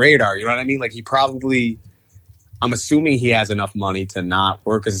under the radar. You know what I mean? Like he probably, I'm assuming he has enough money to not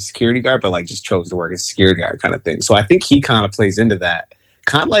work as a security guard, but like just chose to work as a security guard kind of thing. So I think he kind of plays into that.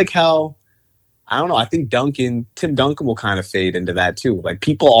 Kind of like how, I don't know, I think Tim Duncan will kind of fade into that too. Like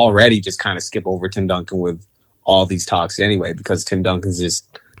people already just kind of skip over Tim Duncan with all these talks anyway, because Tim Duncan's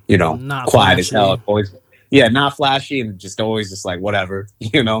just, not quiet flashy. as hell. Always, not flashy and just always just like whatever,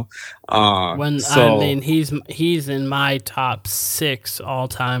 I mean, he's in my top 6 all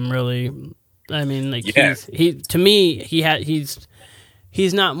time, really. I mean, like he's to me,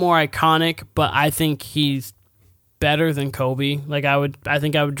 he's not more iconic, but I think he's better than Kobe. Like I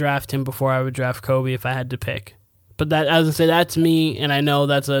think I would draft him before I would draft Kobe if I had to pick. But that, as I say, that's me, and I know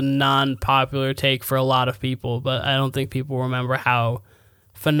that's a non-popular take for a lot of people, but I don't think people remember how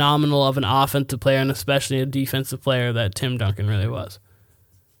phenomenal of an offensive player and especially a defensive player that Tim Duncan really was.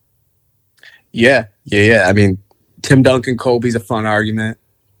 Yeah. I mean, Tim Duncan, Kobe's a fun argument.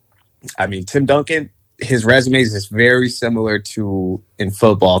 I mean, Tim Duncan, his resume is just very similar to, in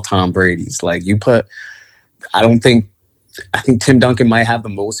football, Tom Brady's. Like I think Tim Duncan might have the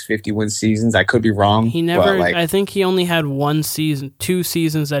most 50-win seasons. I could be wrong. He never. I think he only had 2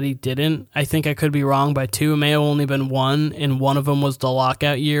 seasons that he didn't. I think I could be wrong by 2. It may have only been 1, and one of them was the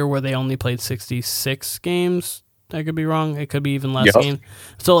lockout year where they only played 66 games. I could be wrong. It could be even less games.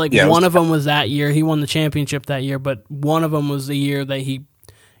 So, one of them was that year. He won the championship that year, but one of them was the year that he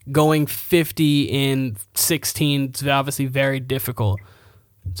going 50 in 16 is obviously very difficult.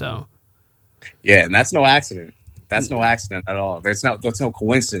 So, yeah, and that's no accident. That's no accident at all. That's no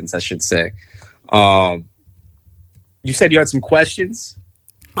coincidence, I should say. You said you had some questions?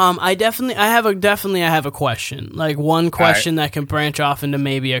 I have a question. Like one question that can branch off into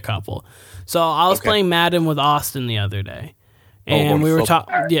maybe a couple. So I was playing Madden with Austin the other day, and we were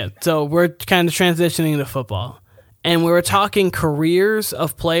talking. Yeah, so we're kind of transitioning to football, and we were talking careers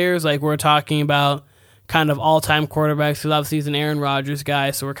of players. Like we're talking about kind of all-time quarterbacks. Because obviously he's an Aaron Rodgers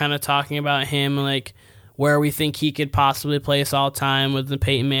guy, so we're kind of talking about him, like where we think he could possibly place all time with the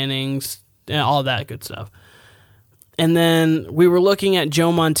Peyton Mannings and all that good stuff. And then we were looking at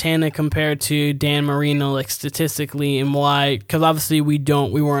Joe Montana compared to Dan Marino, like statistically, and why, because obviously we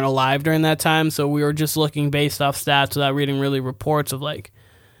weren't alive during that time, so we were just looking based off stats without reading really reports of like,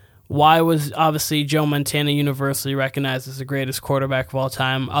 why was obviously Joe Montana universally recognized as the greatest quarterback of all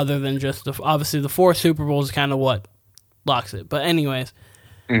time, other than just obviously the 4 Super Bowls is kind of what locks it. But anyways,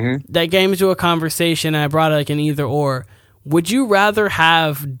 that came into a conversation, and I brought it like an either or. Would you rather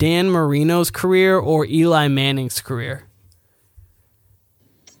have Dan Marino's career or Eli Manning's career?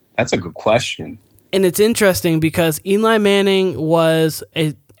 That's a good question. And it's interesting because Eli Manning, regardless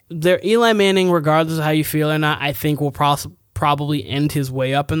of how you feel or not, I think will probably end his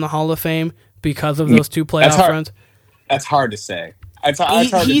way up in the Hall of Fame because of those 2 playoff runs. That's hard to say.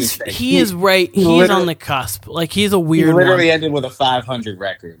 He is right. He's on the cusp. Like he's a weird. He literally ended with a 500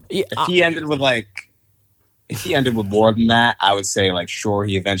 record. If he ended with more than that, I would say like sure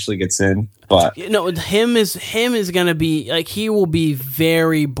he eventually gets in. But him is gonna be like he will be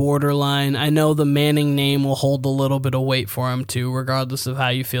very borderline. I know the Manning name will hold a little bit of weight for him too, regardless of how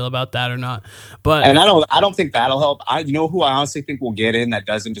you feel about that or not. But I don't think that'll help. Who I honestly think will get in that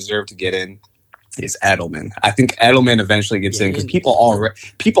doesn't deserve to get in is Edelman. I think Edelman eventually gets in because people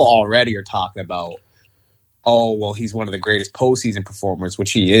already are talking about, oh, well, he's one of the greatest postseason performers,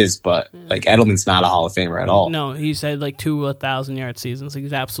 which he is, but like Edelman's not a Hall of Famer at all. No, he's had like 2 1,000-yard seasons.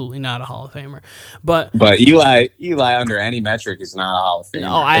 He's absolutely not a Hall of Famer. But Eli under any metric is not a Hall of Famer.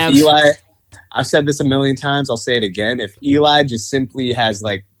 No, I've said this a million times. I'll say it again. If Eli just simply has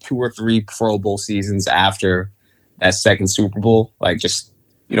like 2 or 3 Pro Bowl seasons after that second Super Bowl, like just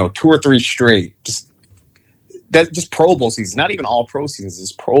 2 or 3 straight, just Pro Bowl seasons, not even all pro seasons,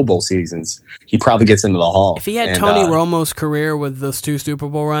 just Pro Bowl seasons, he probably gets into the Hall. If he had Tony Romo's career with those 2 Super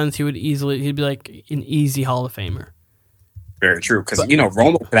Bowl runs, he'd be like an easy Hall of Famer. Very true, because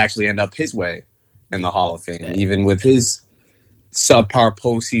Romo could actually end up his way in the Hall of Fame, even with his subpar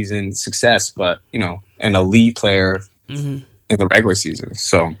postseason success, but an elite player in the regular season.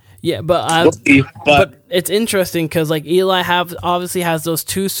 So yeah, we'll see. But it's interesting because like Eli obviously has those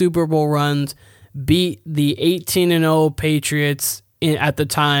 2 Super Bowl runs, beat the 18-0 Patriots at the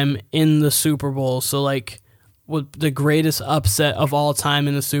time in the Super Bowl. So like with the greatest upset of all time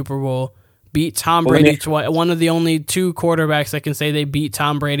in the Super Bowl, beat Tom Brady twice. One of the only 2 quarterbacks that can say they beat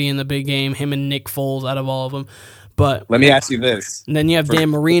Tom Brady in the big game. Him and Nick Foles out of all of them. But let me ask you this. And then you have Dan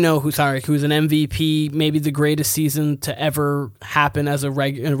Marino, who's an MVP, maybe the greatest season to ever happen as a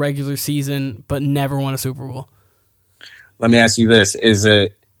regular season, but never won a Super Bowl. Let me ask you this. Is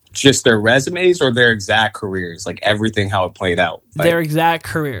it just their resumes or their exact careers? Like everything, how it played out? Like, their exact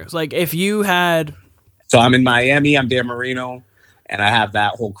careers. Like if you had... So I'm in Miami, I'm Dan Marino, and I have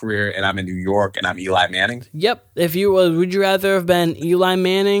that whole career, and I'm in New York, and I'm Eli Manning? Yep. If you would you rather have been Eli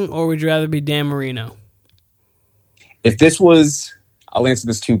Manning or would you rather be Dan Marino? If this was, I'll answer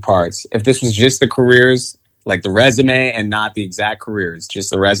this 2 parts. If this was just the careers, like the resume and not the exact careers,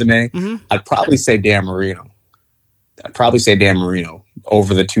 just the resume, I'd probably say Dan Marino.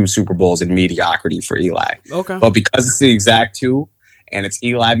 Over the 2 Super Bowls in mediocrity for Eli. Okay. But because it's the exact 2 and it's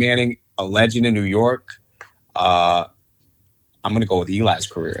Eli Manning, a legend in New York, I'm going to go with Eli's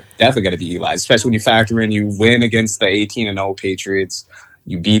career. Definitely going to be Eli, especially when you factor in you win against the 18-0 Patriots.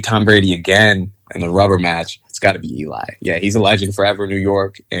 You beat Tom Brady again in the rubber match. It's got to be Eli. Yeah, he's a legend forever in New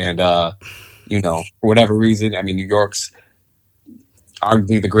York. And, for whatever reason, I mean, New York's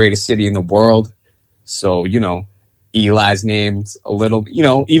arguably the greatest city in the world. So, Eli's name's a little,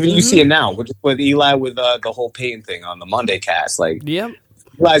 even you see it now with Eli with the whole Peyton thing on the Monday cast. Like, yep.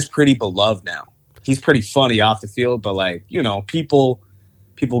 Eli's pretty beloved now. He's pretty funny off the field, but like, people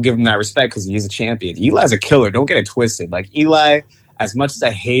give him that respect because he's a champion. Eli's a killer. Don't get it twisted. Like Eli, as much as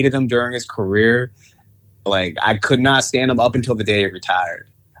I hated him during his career, like I could not stand him up until the day he retired.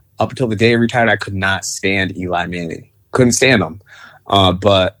 Up until the day he retired, I could not stand Eli Manning. Couldn't stand him.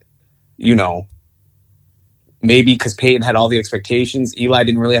 But, maybe because Peyton had all the expectations, Eli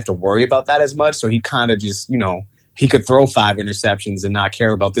didn't really have to worry about that as much. So he kind of just, he could throw 5 interceptions and not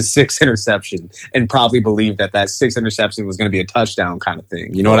care about the 6th interception and probably believe that 6th interception was going to be a touchdown kind of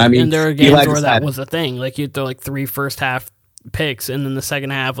thing. You know what I mean? And there are games where that was a thing. Like you'd throw like 3 first half picks and then the second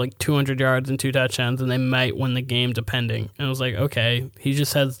half like 200 yards and 2 touchdowns and they might win the game depending. And it was like, okay, he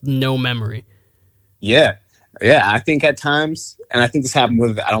just has no memory. Yeah. Yeah. I think at times, and I think this happened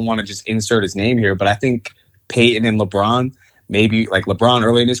with, I don't want to just insert his name here, but I think Peyton and LeBron, maybe like LeBron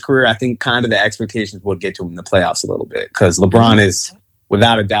early in his career, I think kind of the expectations would get to him in the playoffs a little bit because LeBron is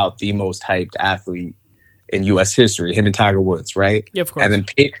without a doubt the most hyped athlete in U.S. history, him and Tiger Woods, right? Yeah, of course. And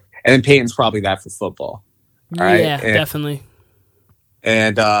then Peyton's probably that for football. Right? Yeah, definitely.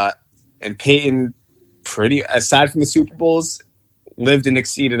 And Peyton, aside from the Super Bowls, lived and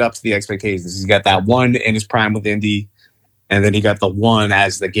exceeded up to the expectations. He's got that one in his prime with Indy, and then he got the one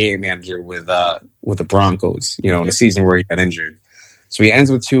as the game manager with the Broncos, in a season where he got injured. So he ends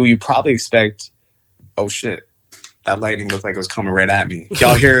with 2. You probably expect, oh shit, that lightning looked like it was coming right at me.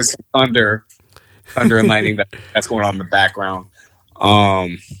 Y'all hear some thunder and lightning that's going on in the background.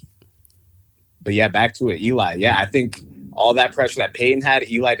 But yeah, back to it. Eli. Yeah, I think all that pressure that Peyton had,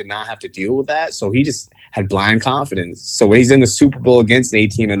 Eli did not have to deal with that. So he just had blind confidence. So when he's in the Super Bowl against the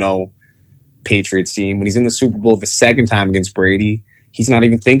 18-0 Patriots team, when he's in the Super Bowl the second time against Brady, he's not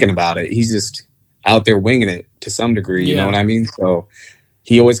even thinking about it. He's just out there winging it to some degree. You know what I mean? So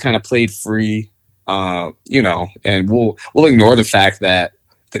he always kind of played free, and we'll ignore the fact that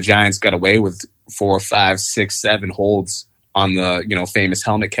the Giants got away with 4, 5, 6, 7 holds on the, famous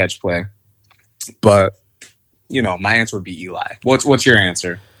helmet catch play. But, my answer would be Eli. What's your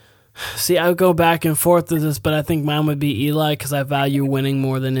answer? See, I would go back and forth with this, but I think mine would be Eli because I value winning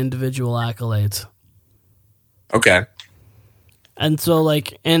more than individual accolades. Okay. And so,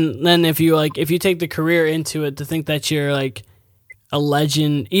 and then if you take the career into it, to think that you're like a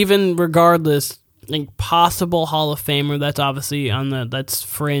legend, even regardless, like possible Hall of Famer, that's obviously that's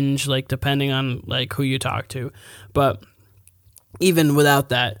fringe, like depending on like who you talk to, but even without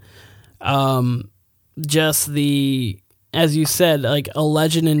that, just as you said, like a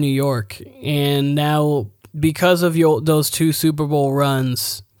legend in New York, and now because of those 2 Super Bowl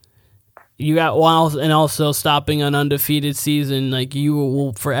runs, you got and also stopping an undefeated season, like you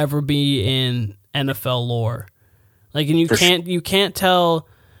will forever be in NFL lore. Like, and you can't tell.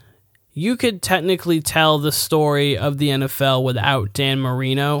 You could technically tell the story of the NFL without Dan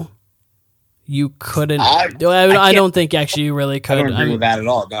Marino. You couldn't. I don't think actually you really could. I don't agree with that at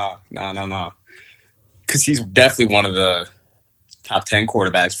all. No. Because he's definitely one of the top 10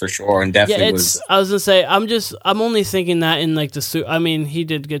 quarterbacks for sure, and Yeah, definitely it's. was. I was gonna say I'm only thinking that in like the. I mean, he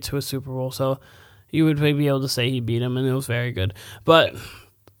did get to a Super Bowl, so you would be able to say he beat him, and it was very good. But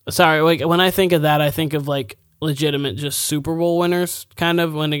sorry, like when I think of that, I think of like legitimate just Super Bowl winners, kind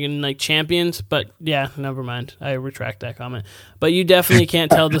of when again like champions. But yeah, never mind. I retract that comment. But you definitely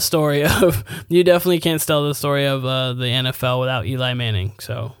can't tell the story of the NFL without Eli Manning.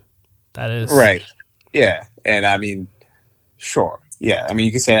 So that is Right. Yeah, and I mean, sure. Yeah, I mean,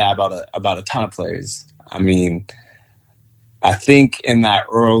 you can say that about a ton of players. I mean, I think in that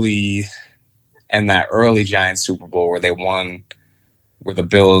early Giants Super Bowl where they won, where the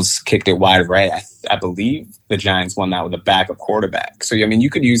Bills kicked it wide right, I believe the Giants won that with a backup quarterback. So I mean, you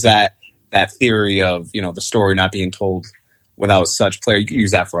could use that theory of the story not being told without such player. You could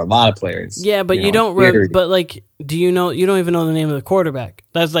use that for a lot of players. Yeah, but you don't. But like, do you know? You don't even know the name of the quarterback.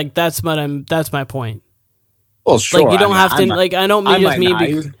 That's my point. Well, sure. Like you don't have to. Like I don't mean just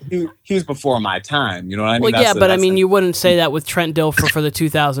me. He was before my time. You know what I mean? Well, yeah, but I mean, you wouldn't say that with Trent Dilfer for the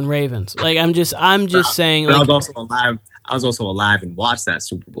 2000 Ravens. Like I'm just saying. Like, I was also alive. I was also alive and watched that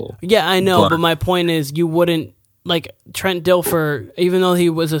Super Bowl. Yeah, I know, but my point is, you wouldn't like Trent Dilfer, even though he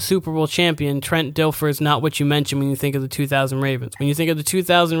was a Super Bowl champion. Trent Dilfer is not what you mention when you think of the 2000 Ravens. When you think of the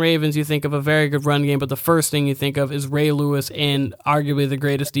 2000 Ravens, you think of a very good run game, but the first thing you think of is Ray Lewis and arguably the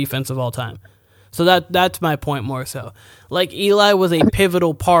greatest defense of all time. So that's my point more so. Like Eli was a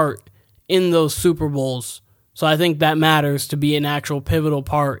pivotal part in those Super Bowls, so I think that matters to be an actual pivotal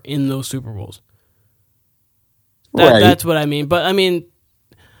part in those Super Bowls. That's what I mean. But I mean,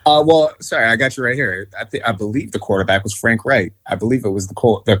 well, sorry, I got you right here. I believe the quarterback was Frank Reich. I believe it was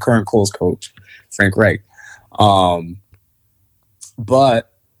the current Colts coach, Frank Reich. But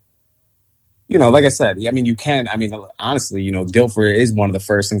like I said, I mean, honestly, Dilfer is one of the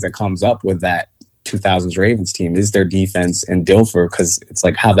first things that comes up with that 2000s Ravens team is their defense and Dilfer, because it's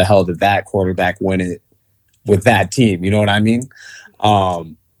like, how the hell did that quarterback win it with that team? You know what I mean?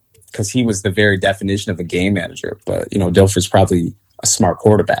 Because he was the very definition of a game manager. But, Dilfer's probably a smart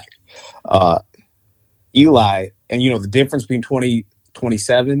quarterback. Eli, and, the difference between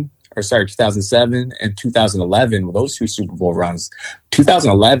 2007 and 2011, with those two Super Bowl runs,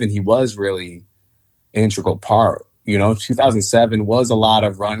 2011, he was really an integral part. 2007 was a lot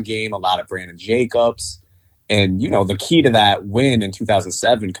of run game, a lot of Brandon Jacobs. And, the key to that win in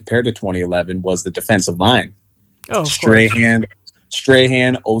 2007 compared to 2011 was the defensive line. Oh, Strahan,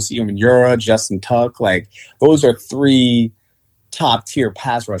 Osi Umenyiora, Justin Tuck. Like, those are three top-tier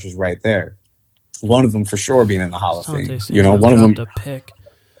pass rushers right there. One of them for sure being in the Hall of Fame. One of them. Pick.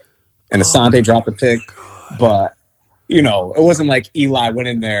 And Asante dropped a pick. But, it wasn't like Eli went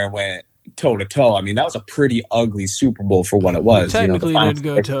in there and went toe-to-toe. I mean, that was a pretty ugly Super Bowl for what it was. Technically did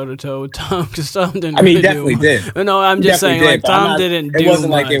go toe-to-toe with Tom, because Tom didn't definitely did. No, I'm just saying, like, Tom didn't do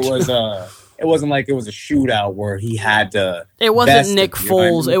much. It wasn't like it was a shootout where he had to. It wasn't Nick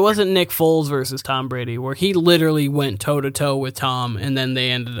Foles. It wasn't Nick Foles versus Tom Brady, where he literally went toe-to-toe with Tom, and then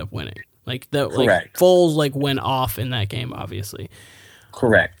they ended up winning. Correct. Foles went off in that game, obviously.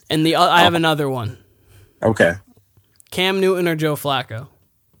 Correct. And I have another one. Okay. Cam Newton or Joe Flacco?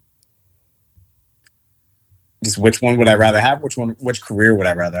 Just which one would I rather have? Which career would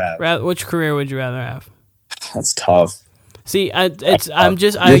I rather have? Which career would you rather have? That's tough. See, I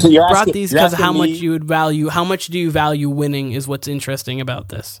brought these because how much you would value. How much do you value winning? Is what's interesting about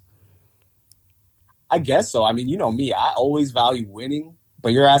this. I guess so. I mean, me. I always value winning,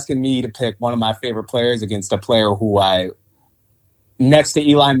 but you're asking me to pick one of my favorite players against a player who I, next to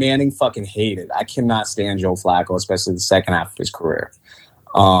Eli Manning, fucking hated. I cannot stand Joe Flacco, especially the second half of his career.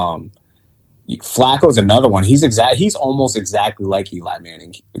 Flacco's another one. He's almost exactly like Eli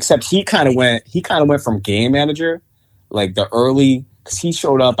Manning, except he kind of went from game manager, like the early, because he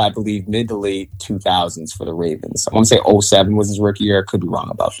showed up, I believe, mid to late 2000s for the Ravens. I want to say 2007 was his rookie year. I could be wrong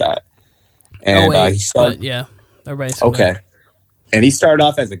about that. And he started, yeah, everybody's okay. And he started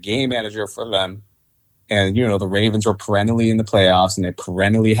off as a game manager for them, and the Ravens were perennially in the playoffs, and they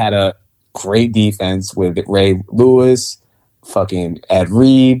perennially had a great defense with Ray Lewis, fucking Ed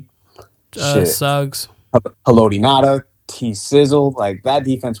Reed. Suggs, Haloti Ngata, T Sizzle, like that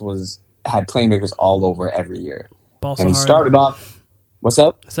defense had playmakers all over every year. And he started off. What's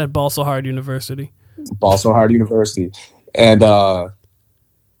up? I said Balsahard University. Balsahard University, and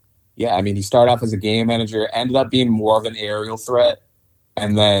yeah, I mean, he started off as a game manager, ended up being more of an aerial threat,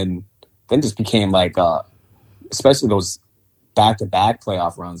 and then just became like, especially those back-to-back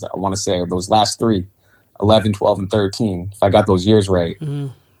playoff runs. I want to say those last three, 11, 12, and 13. If I got those years right.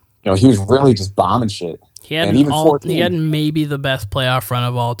 Mm-hmm. He was really just bombing shit. He had maybe the best playoff run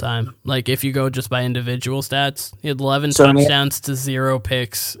of all time. Like if you go just by individual stats, he had 11 touchdowns to 0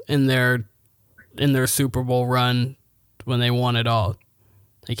 picks in their Super Bowl run when they won it all.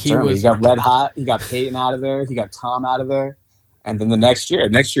 Like he got red hot. He got Peyton out of there. He got Tom out of there, and then the next year,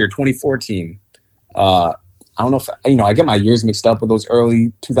 2014. I don't know if I get my years mixed up with those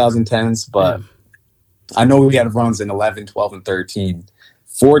early 2010s, but I know we had runs in 11, 12, and 13.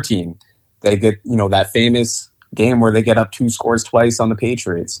 14. They get, that famous game where they get up 2 scores twice on the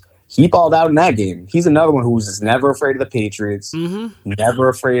Patriots. He balled out in that game. He's another one who was just never afraid of the Patriots, never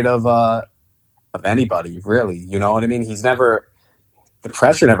afraid of anybody, really. You know what I mean? The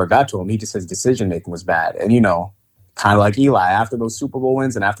pressure never got to him. His decision-making was bad. And, kind of like Eli, after those Super Bowl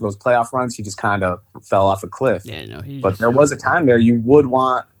wins and after those playoff runs, he just kind of fell off a cliff. Yeah, no, but there was a time there you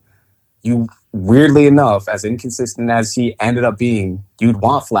weirdly enough, as inconsistent as he ended up being, you'd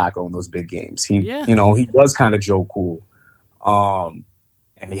want Flacco in those big games. He was kind of Joe Cool. And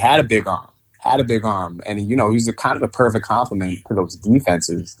he had a big arm. And, he was kind of a perfect complement to those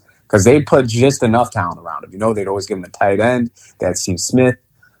defenses because they put just enough talent around him. They'd always give him a tight end. They had Steve Smith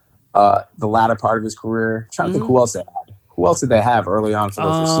the latter part of his career. I'm trying to think who else they had. Who else did they have early on for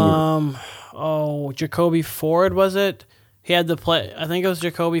those receivers? Jacoby Ford, was it? He had to play. I think it was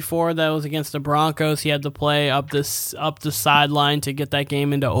Jacoby Ford that was against the Broncos. He had to play up the sideline to get that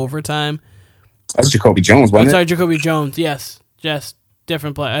game into overtime. That's Jacoby Jones, wasn't it? Sorry, Jacoby Jones. Yes,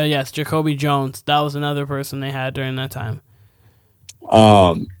 different play. Yes, Jacoby Jones. That was another person they had during that time.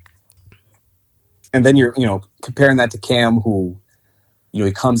 And then you're comparing that to Cam, who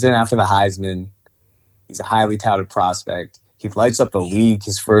he comes in after the Heisman. He's a highly touted prospect. He lights up the league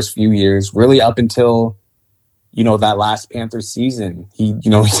his first few years, really up until that last Panthers season. He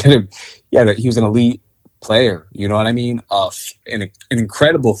was an elite player. You know what I mean? An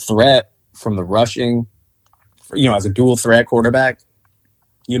incredible threat from the rushing. As a dual threat quarterback.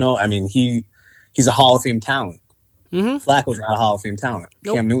 He's a Hall of Fame talent. Flacco's not a Hall of Fame talent.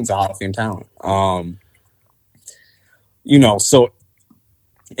 Nope. Cam Newton's a Hall of Fame talent. So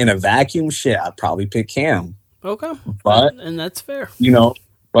in a vacuum, I'd probably pick Cam. Okay, and that's fair.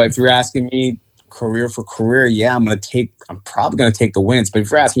 But if you're asking me career for career, I'm probably gonna take the wins. But if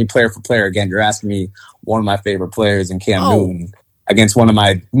you're asking me player for player, again, you're asking me one of my favorite players in Cam Newton against one of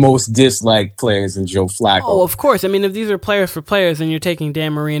my most disliked players in Joe Flacco. Oh, of course. I mean, if these are players for players, then you're taking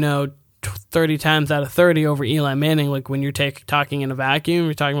Dan Marino 30 times out of 30 over Eli Manning. Like when you're talking in a vacuum,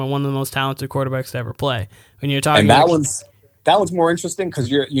 you're talking about one of the most talented quarterbacks to ever play. When you're talking, and that one's more interesting because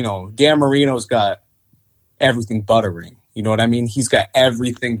Dan Marino's got everything but a ring. You know what I mean? He's got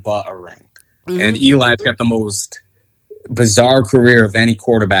everything but a ring. And Eli's got the most bizarre career of any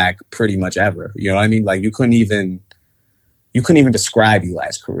quarterback pretty much ever. You know what I mean? Like you couldn't even describe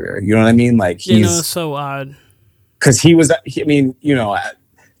Eli's career. You know what I mean? Like it's so odd. Because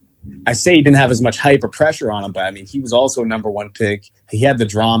I say he didn't have as much hype or pressure on him, but he was also number 1 pick. He had the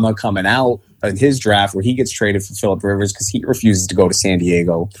drama coming out in his draft where he gets traded for Phillip Rivers because he refuses to go to San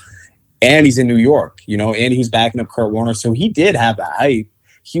Diego. And he's in New York, and he's backing up Kurt Warner. So he did have the hype.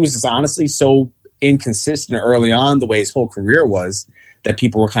 He was just honestly so inconsistent early on the way his whole career was that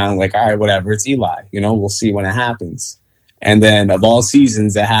people were kind of like, all right, whatever, it's Eli. We'll see when it happens. And then of all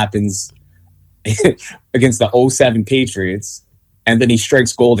seasons, it happens against the 2007 Patriots. And then he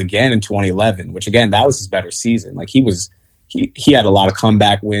strikes gold again in 2011, which, again, that was his better season. Like he had a lot of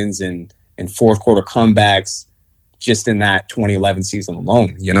comeback wins and fourth quarter comebacks just in that 2011 season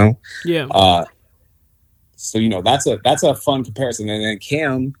alone, Yeah. So, that's a fun comparison. And then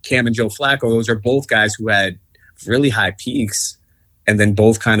Cam and Joe Flacco, those are both guys who had really high peaks and then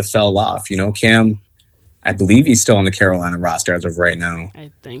both kind of fell off. Cam, I believe he's still on the Carolina roster as of right now. I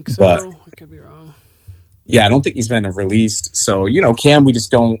think so. But, I could be wrong. Yeah, I don't think he's been released. So, Cam, we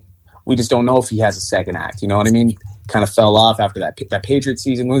just don't know if he has a second act. You know what I mean? Kind of fell off after that. That Patriots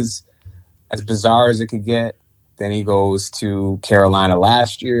season was as bizarre as it could get. Then he goes to Carolina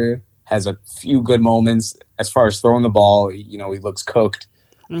last year, has a few good moments as far as throwing the ball. He looks cooked.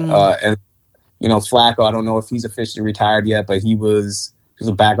 And Flacco, I don't know if he's officially retired yet, but he was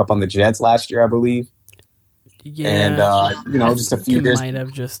a backup on the Jets last year, I believe. Yeah, and just a few years. He might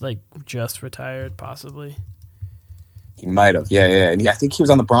have just retired, possibly. He might have, yeah. And I think he was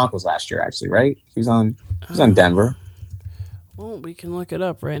on the Broncos last year, actually, right? He was on Denver. Well, we can look it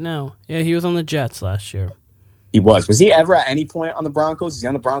up right now. Yeah, he was on the Jets last year. He was. Was he ever at any point on the Broncos? Is he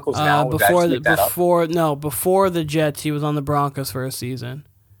on the Broncos now? Before the Jets, he was on the Broncos for a season.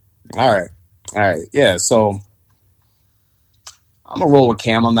 All right. Yeah. So I'm gonna roll with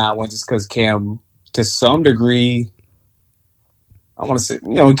Cam on that one, just because Cam, to some degree, I want to say,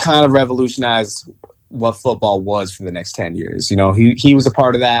 he kind of revolutionized what football was for the next 10 years. You know, he was a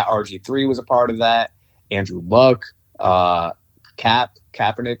part of that. RG3 was a part of that. Andrew Luck,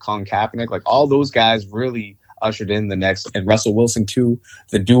 Kaepernick, Colin Kaepernick, like all those guys really ushered in the next, and Russell Wilson too,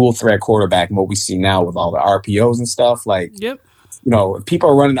 the dual threat quarterback, and what we see now with all the RPOs and stuff. Like, yep. You know, if people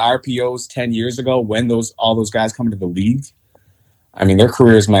are running RPOs 10 years ago when all those guys come into the league, I mean, their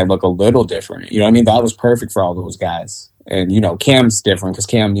careers might look a little different. You know what I mean? That was perfect for all those guys. And, you know, Cam's different because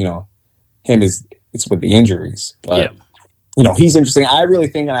Cam, you know, it's with the injuries. But, you know, he's interesting. I really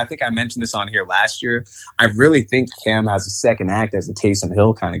think, and I think I mentioned this on here last year, I really think Cam has a second act as a Taysom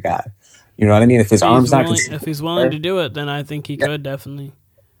Hill kind of guy. You know what I mean? If his arm's not if he's willing to do it, then I think he could definitely.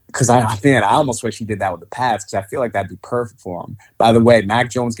 Because I almost wish he did that with the Pats because I feel like that'd be perfect for him. By the way, Mac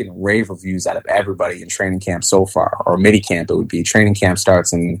Jones getting rave reviews out of everybody in training camp so far, or mini camp it would be. Training camp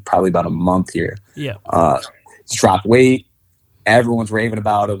starts in probably about a month here. Yeah. He's dropped weight. Everyone's raving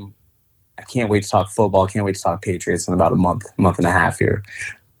about him. I can't wait to talk football. Can't wait to talk Patriots in about a month and a half here.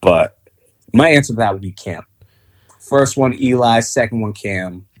 But my answer to that would be Cam. First one, Eli. Second one,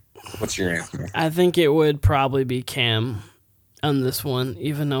 Cam. What's your answer? I think it would probably be Cam on this one,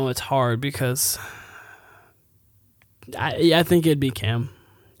 even though it's hard because I think it'd be Cam.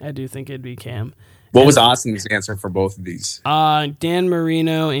 I do think it'd be Cam. What was Austin's answer for both of these? Dan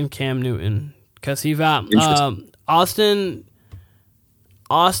Marino and Cam Newton, because Austin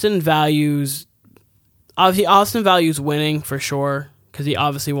values winning for sure because he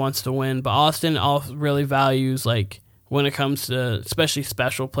obviously wants to win, but Austin also really values, like, when it comes to especially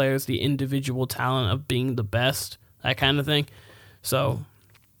special players, the individual talent of being the best, that kind of thing. So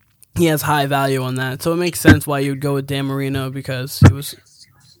he has high value on that. So it makes sense why you would go with Dan Marino because he was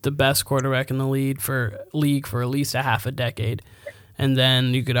the best quarterback in the league for at least a half a decade. And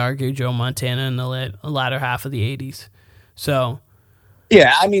then you could argue Joe Montana in the latter half of the 80s. So,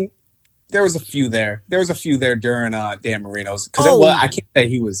 yeah, I mean, there was a few there. There was a few there during Dan Marino's. Because I can't say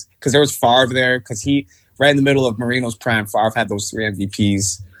he was, because there was Favre there, because he, right in the middle of Marino's prime, Favre had those 3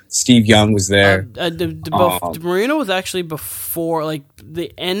 MVPs. Steve Young was there. Marino was actually before, like, the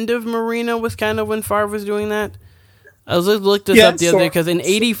end of Marino was kind of when Favre was doing that. I was looked this up the other day because in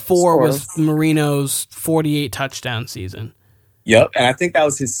 '84 was Marino's 48 touchdown season. Yep, and I think that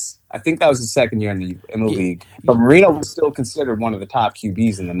was his second year in the league. But Marino was still considered one of the top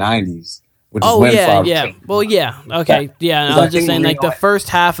QBs in the '90s. Which is when Favre Well, yeah. Okay. Yeah, I was just saying, Marino, like, the first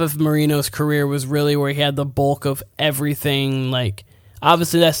half of Marino's career was really where he had the bulk of everything, like.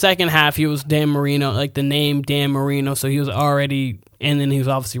 Obviously, that second half, he was Dan Marino, like the name Dan Marino, so he was already, and then he was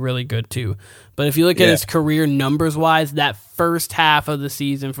obviously really good too. But if you look at his career numbers-wise, that first half of the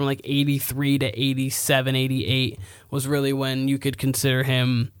season from like 83 to 87, 88 was really when you could consider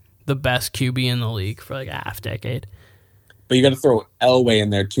him the best QB in the league for like a half decade. But you got to throw Elway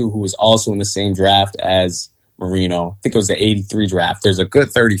in there too, who was also in the same draft as Marino. I think it was the 83 draft. There's a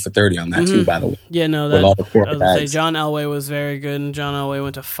good 30 for 30 on that too, by the way. Yeah, no, that, I was going to say John Elway was very good, and John Elway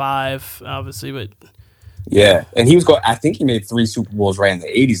went to 5, obviously, but... Yeah, and he was going. I think he made 3 Super Bowls right in the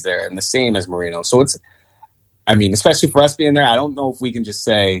 80s there, and the same as Marino. So it's, I mean, especially for us being there, I don't know if we can just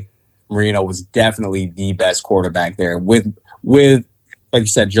say Marino was definitely the best quarterback there with like you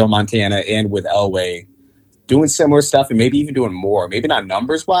said, Joe Montana and with Elway doing similar stuff and maybe even doing more. Maybe not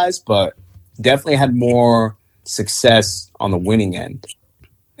numbers-wise, but definitely had more success on the winning end.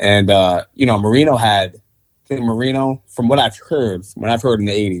 And, Marino from what I've heard in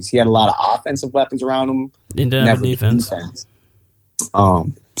the 80s, he had a lot of offensive weapons around him. Never defense.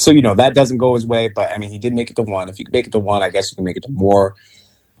 So, that doesn't go his way, but I mean, he did make it to 1. If you can make it to 1, I guess you can make it to more.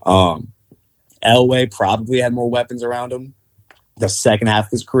 Elway probably had more weapons around him the second half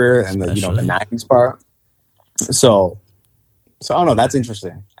of his career and the 90s part. So I don't know. That's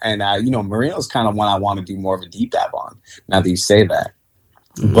interesting. And, Marino's kind of one I want to do more of a deep dive on now that you say that.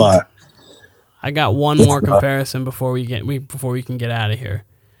 Mm-hmm. But I got one more comparison before we can get out of here.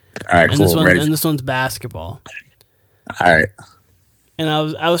 All right, cool. This one's basketball. All right. And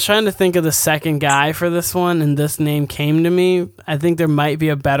I was trying to think of the second guy for this one, and this name came to me. I think there might be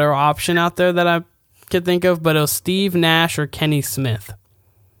a better option out there that I could think of, but it was Steve Nash or Kenny Smith.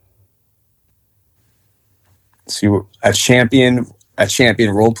 So a champion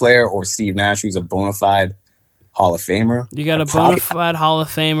role player, or Steve Nash, who's a bona fide Hall of Famer? You got a bona fide Hall of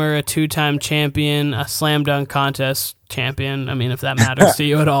Famer, a 2-time champion, a slam dunk contest champion. I mean, if that matters to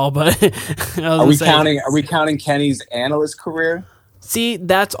you at all, but are we counting Kenny's analyst career? See,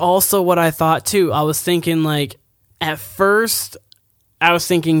 that's also what I thought too. I was thinking, like, at first I was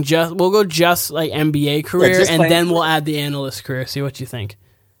thinking we'll go like NBA career, and then we'll add the analyst career. See what you think.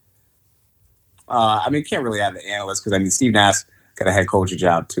 I mean, you can't really add the analyst because, I mean, Steve Nash get a head coaching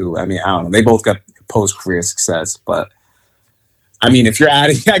job too. I mean, I don't know. They both got post-career success, but I mean, if you're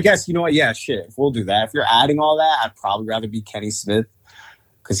adding, I guess, you know what? Yeah, shit. If we'll do that. If you're adding all that, I'd probably rather be Kenny Smith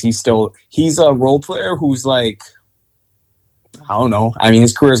because he's a role player who's like, I don't know. I mean,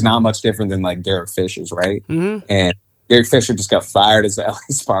 his career is not much different than like Derek Fisher's, right? Mm-hmm. And Derek Fisher just got fired as the LA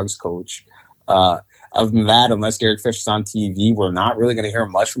Sparks coach. Other than that, unless Derek Fisher's on TV, we're not really going to hear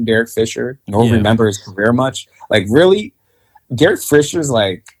much from Derek Fisher, nor remember his career much. Like, really, Derek Fisher's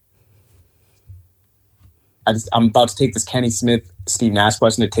like, I'm about to take this Kenny Smith, Steve Nash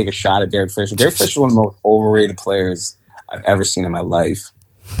question to take a shot at Derek Fisher. Derek Fisher is one of the most overrated players I've ever seen in my life.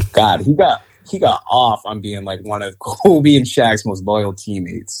 God, he got off on being like one of Kobe and Shaq's most loyal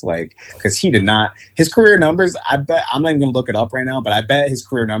teammates. Like, because he did not, his career numbers, I bet, I'm not even going to look it up right now, but I bet his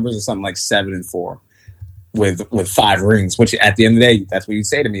career numbers are something like 7-4 with 5 rings, which at the end of the day, that's what you'd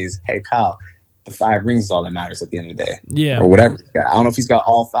say to me is, hey, Kyle, the 5 rings is all that matters at the end of the day. Yeah. Or whatever. I don't know if he's got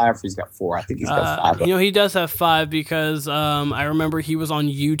all 5 or if he's got 4. I think he's got 5. You know, he does have 5 because I remember he was on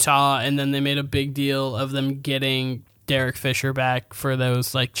Utah and then they made a big deal of them getting Derek Fisher back for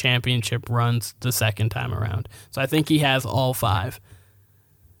those like championship runs the second time around. So I think he has all 5.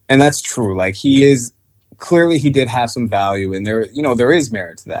 And that's true. Like he is clearly he did have some value and there is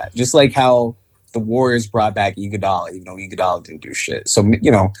merit to that. Just like how the Warriors brought back Iguodala, even though Iguodala didn't do shit. So, if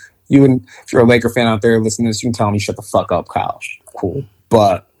you're a Laker fan out there listening to this, you can tell me shut the fuck up, Kyle. Cool.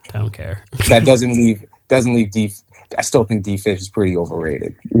 But I don't care. That doesn't leave I still think D Fish is pretty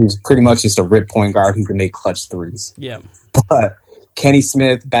overrated. He's pretty much just a rip point guard who can make clutch threes. Yeah. But Kenny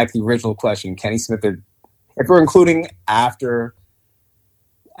Smith, back to the original question, Kenny Smith, if we're including after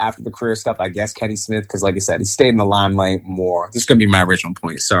the career stuff, I guess Kenny Smith, because like I said, he stayed in the limelight more. This is going to be my original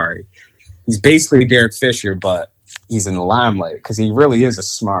point, sorry. He's basically Derek Fisher, but he's in the limelight because he really is a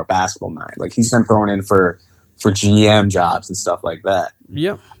smart basketball mind. Like he's been thrown in for GM jobs and stuff like that.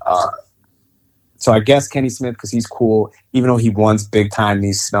 Yep. So I guess Kenny Smith because he's cool, even though he once big time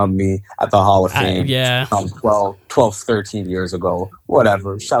me snubbed me at the Hall of Fame. 12, 13 years ago.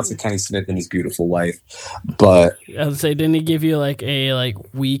 Whatever. Shouts to Kenny Smith and his beautiful wife. But I would say, didn't he give you like a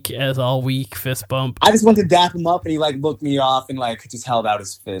weak fist bump? I just went to dap him up and he like looked me off and like just held out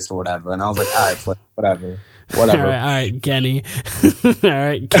his fist or whatever. And I was like, all right, whatever. All right, Kenny. All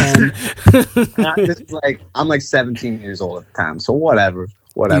right, Ken. I'm like 17 years old at the time, so whatever.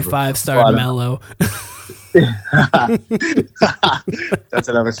 You 5-star Melo. That's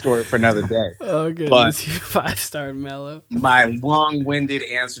another story for another day. Oh goodness, you 5-star Melo. My long-winded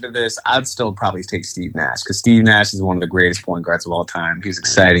answer to this, I'd still probably take Steve Nash because Steve Nash is one of the greatest point guards of all time. He's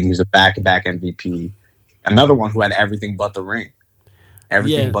exciting. He was a back-to-back MVP. Another one who had everything but the ring.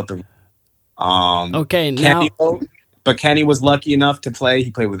 But the ring. Okay, now. But Kenny was lucky enough to play. He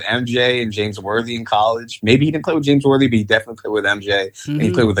played with MJ and James Worthy in college. Maybe he didn't play with James Worthy, but he definitely played with MJ. Mm-hmm. And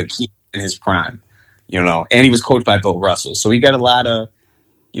he played with Akeem in his prime, And he was coached by Bill Russell. So he got a lot of,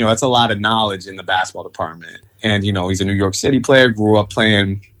 that's a lot of knowledge in the basketball department. And, he's a New York City player, grew up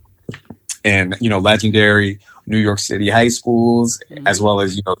playing in, legendary New York City high schools, as well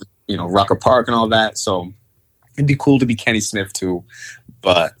as, Rucker Park and all that. So it'd be cool to be Kenny Smith too.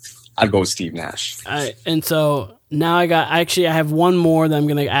 But I'd go with Steve Nash. All right. And so now I have one more that I'm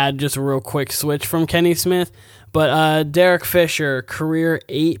going to add, just a real quick switch from Kenny Smith. But Derek Fisher, career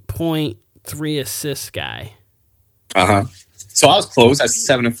 8.3 assists guy. Uh-huh. So I was close. I was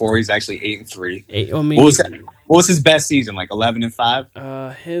 7-4. He's actually 8-3. What was his best season? Like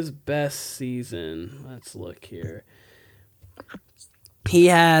 11-5? His best season. Let's look here. He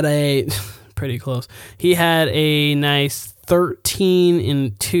had pretty close. He had a nice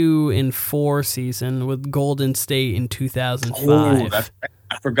 13-2-4 season with Golden State in 2005.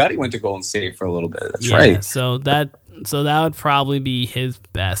 I forgot he went to Golden State for a little bit. That's right. So that would probably be his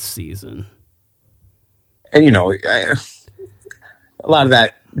best season. And a lot of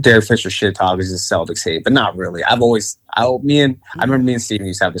that Derek Fisher shit talk is just Celtics hate, but not really. I remember me and Steven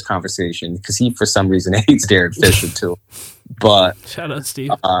used to have this conversation because he for some reason hates Derek Fisher too. But shout out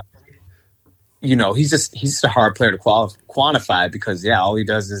Steve. He's just a hard player to quantify because all he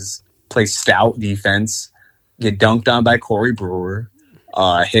does is play stout defense, get dunked on by Corey Brewer,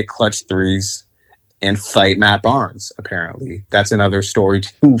 hit clutch threes, and fight Matt Barnes. Apparently, that's another story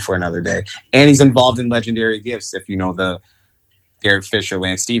too for another day. And he's involved in legendary gifts. If you know the Derek Fisher,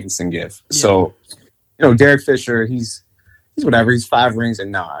 Lance Stevenson gift. Yeah. So, Derek Fisher, he's whatever. He's 5 rings,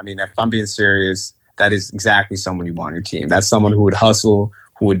 and no, I mean, if I'm being serious, that is exactly someone you want on your team. That's someone who would hustle,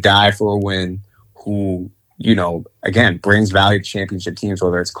 who would die for a win. Who, again, brings value to championship teams,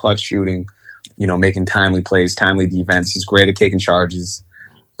 whether it's clutch shooting, making timely plays, timely defense. He's great at taking charges.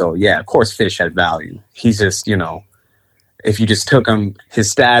 So, yeah, of course, Fish had value. He's just, if you just took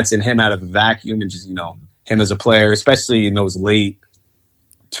his stats and him out of the vacuum and just, him as a player, especially in those late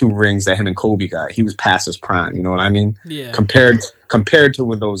 2 rings that him and Kobe got, he was past his prime. You know what I mean? Yeah. Compared to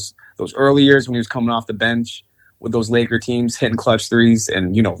with those early years when he was coming off the bench with those Laker teams, hitting clutch threes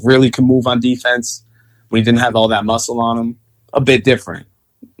and, really can move on defense when he didn't have all that muscle on him, a bit different.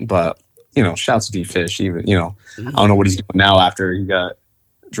 But, shouts to D Fish, even, I don't know what he's doing now after he got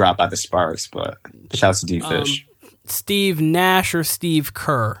dropped by the Sparks, but shouts to D Fish. Steve Nash or Steve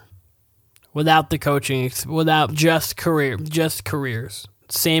Kerr? Without the coaching, without just careers.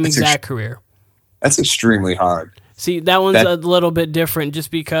 Same exact career. That's extremely hard. See, that one's a little bit different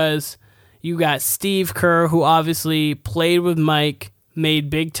just because you got Steve Kerr, who obviously played with Mike, made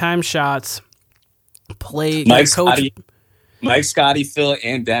big-time shots, Mike, Scotty, Phil,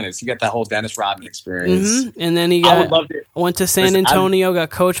 and Dennis. You got that whole Dennis Rodman experience. Mm-hmm. And then he went to San Antonio,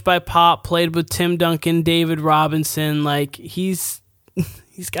 got coached by Pop, played with Tim Duncan, David Robinson. Like, he's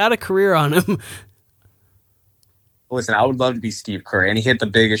got a career on him. Listen, I would love to be Steve Kerr, and he hit the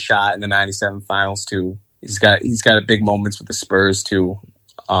biggest shot in the '97 finals too. He's got big moments with the Spurs too.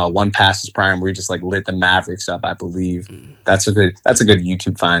 One past his prime where he just lit the Mavericks up, I believe. That's a good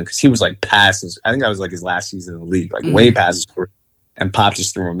YouTube find because he was past his. I think that was his last season in the league, way past his career, and Pop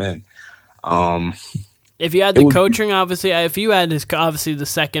just threw him in. If you had the coaching, obviously, if you had obviously the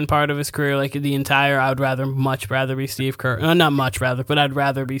second part of his career, the entire, I would much rather be Steve Kerr. Not much rather, but I'd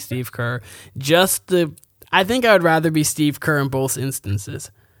rather be Steve Kerr. I think I would rather be Steve Kerr in both instances,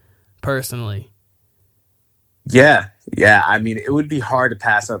 personally. Yeah. I mean, it would be hard to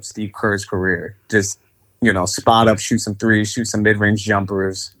pass up Steve Kerr's career. Just, spot up, shoot some threes, shoot some mid-range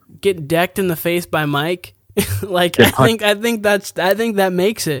jumpers. Get decked in the face by Mike. I think that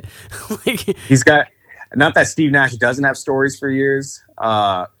makes it. He's got, not that Steve Nash doesn't have stories for years,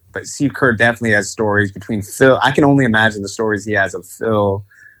 but Steve Kerr definitely has stories between Phil. I can only imagine the stories he has of Phil,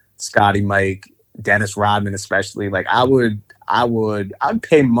 Scotty, Mike, Dennis Rodman, especially. I'd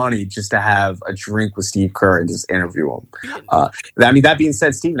pay money just to have a drink with Steve Kerr and just interview him. That being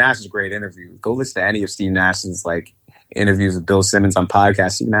said, Steve Nash is a great interview. Go listen to any of Steve Nash's interviews with Bill Simmons on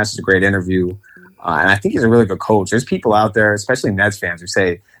podcasts. Steve Nash is a great interview. And I think he's a really good coach. There's people out there, especially Nets fans, who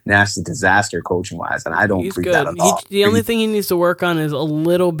say Nash is a disaster coaching-wise, and I don't believe that at all. The only thing he needs to work on is a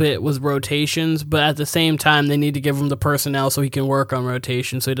little bit with rotations, but at the same time, they need to give him the personnel so he can work on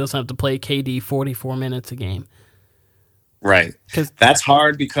rotation so he doesn't have to play KD 44 minutes a game. Right. That's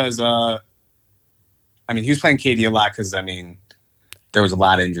hard because, he was playing KD a lot because, there was a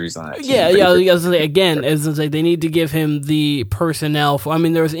lot of injuries on that team. They need to give him the personnel.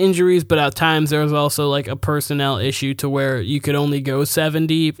 There was injuries, but at times there was also a personnel issue to where you could only go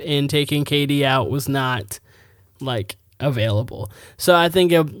 70, and taking KD out was not available. So I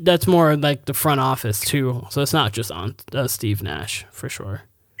think that's more the front office too. So it's not just on Steve Nash for sure.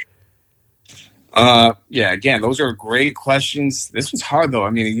 Again, those are great questions. This was hard though.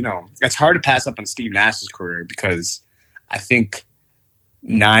 It's hard to pass up on Steve Nash's career because I think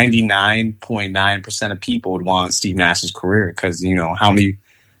 99.9% of people would want Steve Nash's career because how many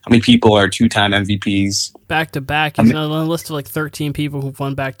people are 2-time MVPs back to back. He's on a list of 13 people who've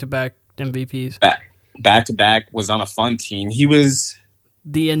won back to back MVPs. Back to back, was on a fun team. He was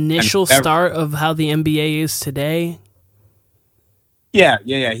the initial start of how the NBA is today. Yeah.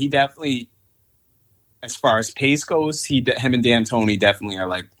 He definitely, as far as pace goes, him and D'Antoni definitely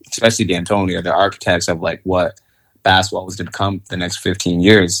are especially D'Antoni, are the architects of what basketball was to become the next 15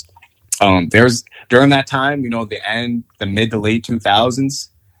 years. There's during that time, the mid to late 2000s,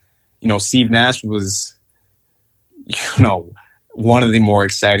 Steve Nash was, one of the more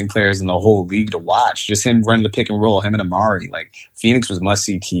exciting players in the whole league to watch. Just him running the pick and roll, him and Amari. Phoenix was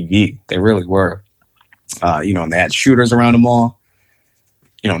must-see TV. They really were. And they had shooters around them all.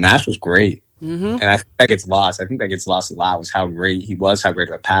 Nash was great. Mm-hmm. And I think that gets lost. I think that gets lost a lot was how great he was, how great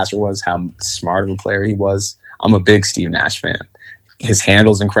of a passer was, how smart of a player he was. I'm a big Steve Nash fan. His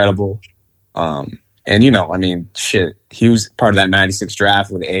handle's incredible. He was part of that 96 draft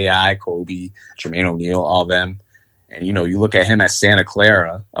with AI, Kobe, Jermaine O'Neal, all them. And, you look at him at Santa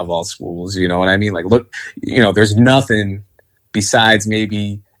Clara of all schools, you know what I mean? There's nothing besides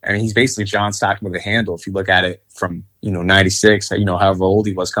maybe, he's basically John Stockton with a handle. If you look at it from, 96, however old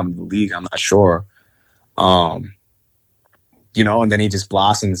he was coming to the league, I'm not sure. And then he just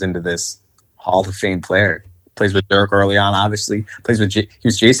blossoms into this Hall of Fame player. Plays with Dirk early on, obviously. He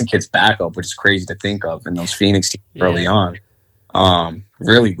was Jason Kidd's backup, which is crazy to think of in those Phoenix teams early on.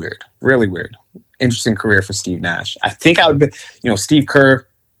 Really weird. Interesting career for Steve Nash. I think I would be, Steve Kerr,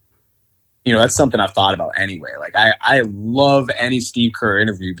 that's something I've thought about anyway. I love any Steve Kerr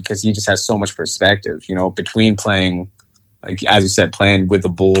interview because he just has so much perspective, between playing Like, as you said, playing with the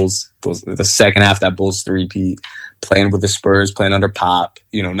Bulls, the second half of that Bulls three-peat, playing with the Spurs, playing under Pop.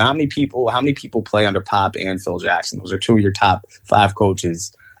 You know, how many people play under Pop and Phil Jackson? Those are two of your top 5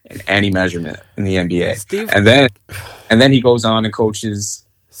 coaches in any measurement in the NBA. Steve, and then he goes on and coaches,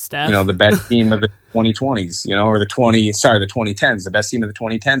 Steph. you know, the best team of the 2020s, you know, or the 2010s, the best team of the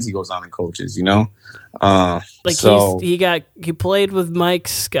 2010s. He goes on and coaches, you know. He played with Mike,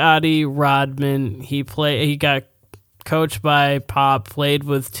 Scotty, Rodman. He got coached by Pop, played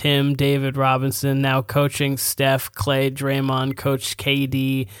with Tim, David Robinson, now coaching Steph, Clay, Draymond, coached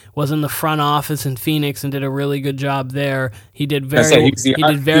KD, was in the front office in Phoenix and did a really good job there. He did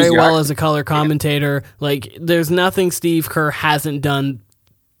very well as a color commentator. Like, there's nothing Steve Kerr hasn't done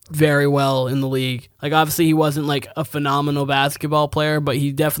very well in the league. Like, obviously he wasn't like a phenomenal basketball player, but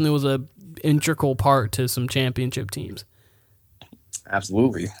he definitely was a integral part to some championship teams.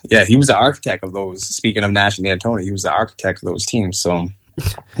 Absolutely. Yeah, he was the architect of those. Speaking of Nash and D'Antoni, he was the architect of those teams. So,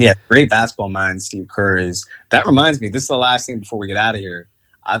 yeah, great basketball mind Steve Kerr is. That reminds me, this is the last thing before we get out of here.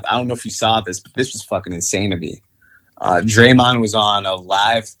 I don't know if you saw this, but this was fucking insane to me. Draymond was on a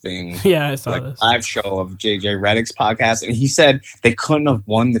live thing. Yeah, I saw this. Live show of JJ Redick's podcast, and he said they couldn't have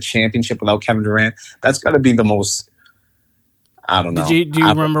won the championship without Kevin Durant. That's got to be the most, I don't know. Do you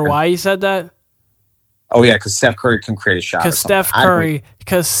remember why he said that? Oh, yeah, because Steph Curry couldn't create a shot. Because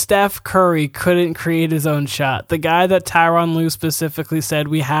Steph Curry couldn't create his own shot. The guy that Tyronn Lue specifically said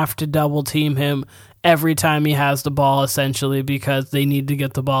we have to double team him every time he has the ball, essentially, because they need to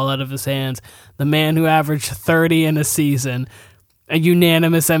get the ball out of his hands. The man who averaged 30 in a season, a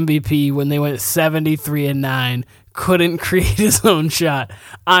unanimous MVP when they went 73-9, couldn't create his own shot.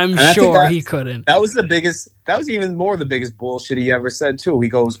 I'm sure he couldn't. That was even more the biggest bullshit he ever said too. He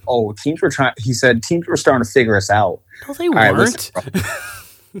goes, teams were starting to figure us out. No, they weren't.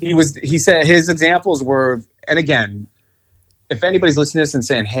 He said his examples were, and again, if anybody's listening to this and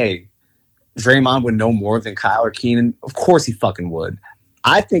saying, hey, Draymond would know more than Kyle or Keenan, of course he fucking would.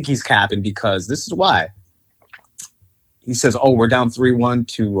 I think he's capping because this is why. He says, we're down 3-1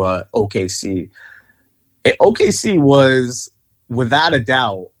 to OKC. OKC was, without a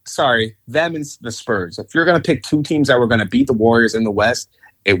doubt, them and the Spurs. If you're going to pick two teams that were going to beat the Warriors in the West,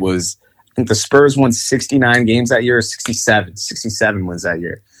 it was, I think the Spurs won 69 games that year, 67 wins that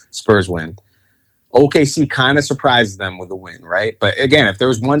year. Spurs win. OKC kind of surprises them with a win, right? But again, if there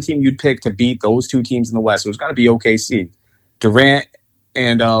was one team you'd pick to beat those two teams in the West, it was going to be OKC. Durant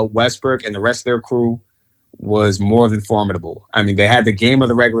and Westbrook and the rest of their crew was more than formidable. I mean, they had the game of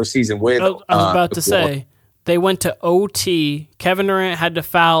the regular season with... I was about to say, they went to OT. Kevin Durant had to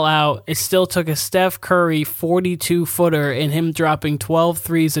foul out. It still took a Steph Curry 42-footer and him dropping 12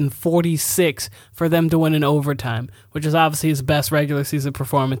 threes and 46 for them to win in overtime, which is obviously his best regular season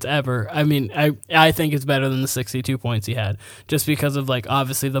performance ever. I mean, I think it's better than the 62 points he had, just because of, like,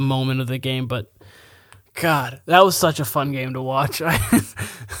 obviously the moment of the game, but... God, that was such a fun game to watch. That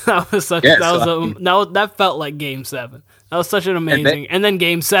felt like Game 7. That was such an amazing. And then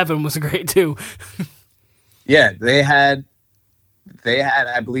Game 7 was great too. Yeah, they had.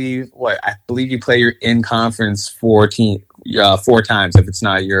 I believe you play your in conference 4 times if it's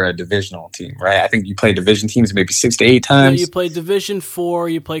not your divisional team, right? I think you play division teams maybe 6 to 8 times. Yeah, you play Division 4,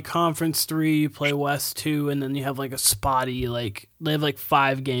 you play Conference 3, you play West 2, and then you have like a spotty they have like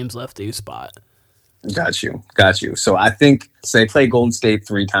 5 games left to spot. Got you. So I think they play Golden State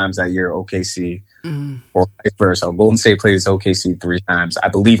 3 times that year, OKC, or vice versa. Golden State plays OKC 3 times. I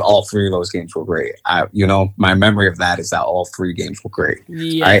believe all 3 of those games were great. My memory of that is that all 3 games were great.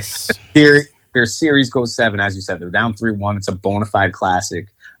 Yes. Right? Their series goes 7, as you said. They're down 3-1. It's a bona fide classic.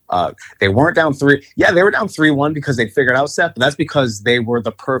 They weren't down 3. Yeah, they were down 3-1 because they figured out Steph, but that's because they were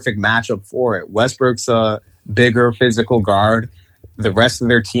the perfect matchup for it. Westbrook's a bigger physical guard. The rest of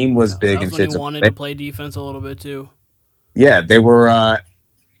their team was big and physical. They wanted to play defense a little bit too. Yeah, they were.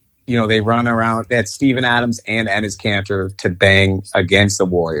 They run around. They had Steven Adams and Enes Kanter to bang against the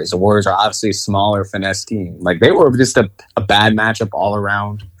Warriors. The Warriors are obviously a smaller finesse team. Like, they were just a bad matchup all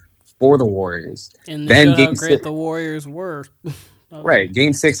around for the Warriors. And then how great the Warriors were. Right,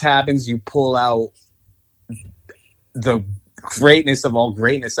 Game 6 happens. You pull out the greatness of all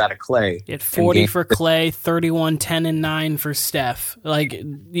greatness out of Clay. He had 40 for Clay, 31, 10, and 9 for Steph. Like,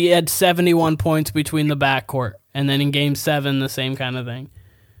 he had 71 points between the backcourt. And then in Game 7, the same kind of thing.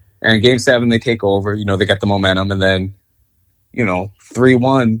 And in Game 7, they take over. They got the momentum. And then,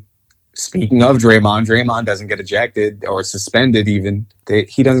 3-1. Speaking of Draymond doesn't get ejected or suspended even.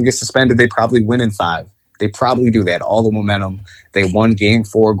 He doesn't get suspended. They probably win in 5. They probably do. They had all the momentum. They won Game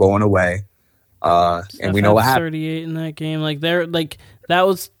 4 going away. And we know what happened. 38 in that game. Like, they're like That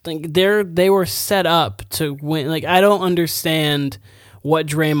was like they were set up to win. Like, I don't understand what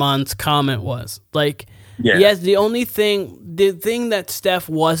Draymond's comment was. Like, yes, the thing that Steph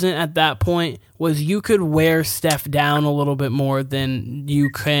wasn't at that point was you could wear Steph down a little bit more than you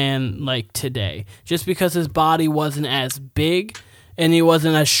can like today, just because his body wasn't as big and he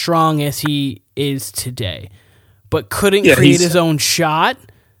wasn't as strong as he is today, but couldn't create his own shot.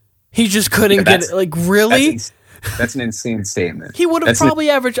 He just couldn't get it. Like, really? That's an insane statement. He would have probably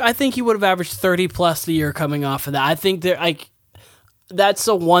averaged. I think he would have averaged 30 plus a year coming off of that. I think that's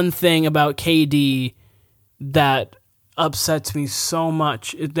the one thing about KD that upsets me so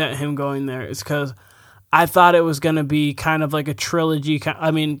much, that him going there, is because I thought it was going to be kind of like a trilogy.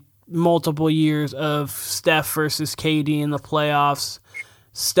 I mean, multiple years of Steph versus KD in the playoffs.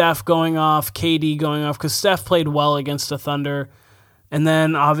 Steph going off, KD going off, because Steph played well against the Thunder. And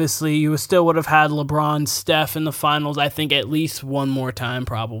then, obviously, you still would have had LeBron, Steph in the finals, I think, at least one more time,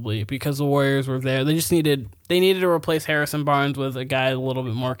 probably, because the Warriors were there. They needed to replace Harrison Barnes with a guy a little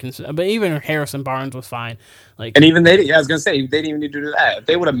bit more consistent. But even Harrison Barnes was fine. Like, and even I was going to say, they didn't even need to do that. If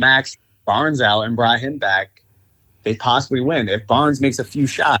they would have maxed Barnes out and brought him back, they'd possibly win. If Barnes makes a few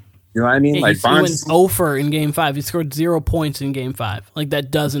shots, you know what I mean? Yeah, like, Barnes went 0 in Game 5. He scored 0 points in Game 5. Like,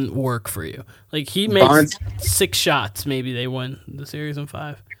 that doesn't work for you. Like, he makes 6 shots. Maybe they win the series in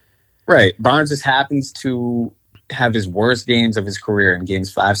 5. Right. Barnes just happens to have his worst games of his career in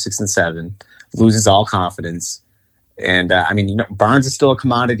games 5, 6, and 7. Loses all confidence. And, Barnes is still a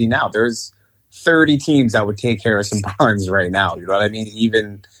commodity now. There's 30 teams that would take Harrison Barnes right now. You know what I mean?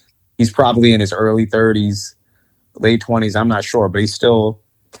 Even he's probably in his early 30s, late 20s. I'm not sure. But he's still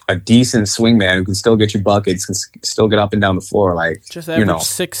a decent swingman who can still get you buckets, can still get up and down the floor. Like, just average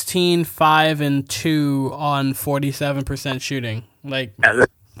 16, 5, and 2 on 47% shooting. Like,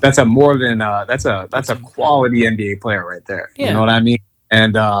 that's a more than that's a quality NBA player right there. Yeah. You know what I mean?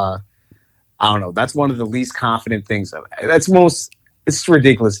 And I don't know. That's one of the least confident things. It's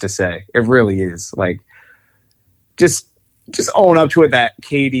ridiculous to say. It really is. Like, just own up to it that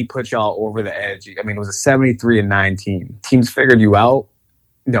KD put y'all over the edge. I mean, it was a 73-9 team. Teams figured you out.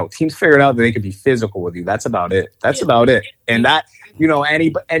 No, teams figured out that they could be physical with you. That's about it. About it. And that, any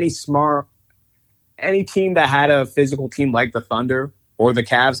team that had a physical team like the Thunder or the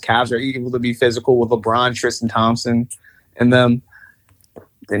Cavs are able to be physical with LeBron, Tristan Thompson, and them.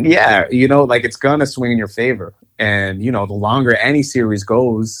 Then it's gonna swing in your favor. And the longer any series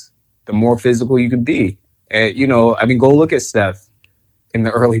goes, the more physical you can be. And go look at Steph in the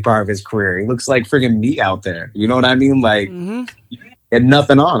early part of his career. He looks like friggin' meat out there. You know what I mean? Like. Mm-hmm. Had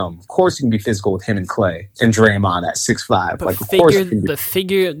nothing on him. Of course, you can be physical with him and Clay and Draymond at 6'5". But like, of course,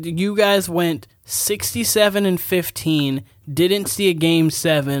 you guys went 67-15, didn't see a Game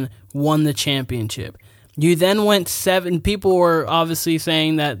 7, won the championship. You then went 7. People were obviously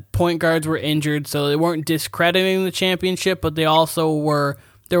saying that point guards were injured, so they weren't discrediting the championship, but they also were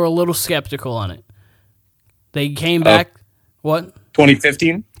a little skeptical on it. They came back. What?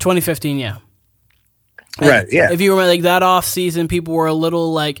 2015. 2015, yeah. Right, yeah. If you remember, like, that off season, people were a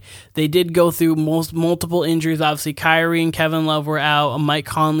little like, they did go through multiple injuries. Obviously, Kyrie and Kevin Love were out. Mike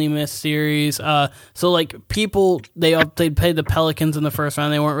Conley missed series. So like, people they played the Pelicans in the first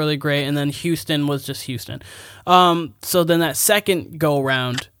round. They weren't really great, and then Houston was just Houston. So then that second go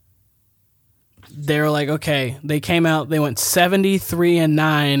round, they were like, okay, they came out. They went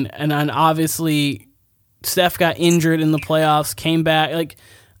 73-9, and then obviously Steph got injured in the playoffs. Came back like.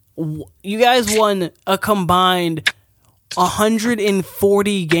 You guys won a combined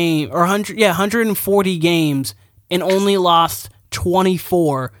 140 games and only lost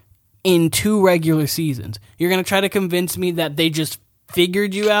 24 in 2 regular seasons. You're going to try to convince me that they just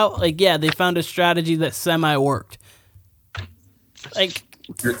figured you out? Like, yeah, they found a strategy that semi-worked. Like,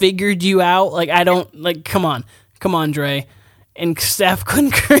 figured you out? Like, I don't, like, come on, Dre. And Steph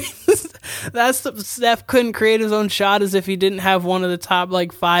couldn't create Steph couldn't create his own shot as if he didn't have one of the top,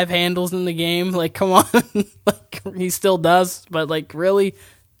 like, 5 handles in the game. Like, come on. Like, he still does, but, like, really?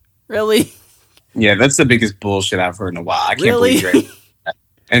 Yeah, that's the biggest bullshit I've heard in a while. I can't believe Draymond.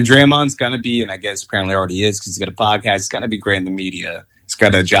 And Draymond's going to be, and I guess apparently already is because he's got a podcast, he's going to be great in the media. He's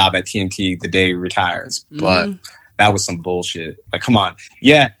got a job at TNT the day he retires. But that was some bullshit. Like, come on.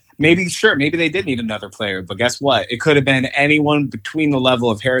 Yeah. Maybe they did need another player, but guess what? It could have been anyone between the level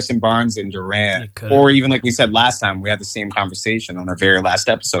of Harrison Barnes and Durant, or even like we said last time, we had the same conversation on our very last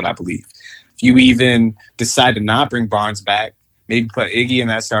episode, I believe. If you even decide to not bring Barnes back, maybe put Iggy in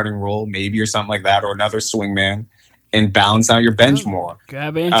that starting role, maybe or something like that, or another swingman, and balance out your bench more.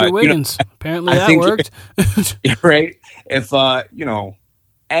 Grab Andrew Wiggins. Apparently that worked. Right? If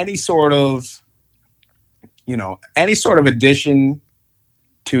any sort of addition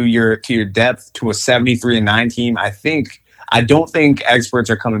to your depth to a 73-9 team. I don't think experts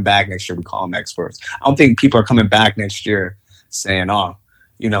are coming back next year. We call them experts. I don't think people are coming back next year saying, "Oh,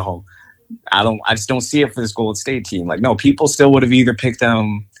 I just don't see it for this Golden State team." Like, no, people still would have either picked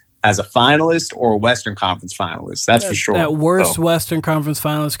them as a finalist or a Western Conference finalist. That's for sure. At worst, Western Conference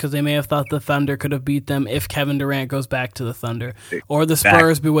finalist, because they may have thought the Thunder could have beat them if Kevin Durant goes back to the Thunder. Or the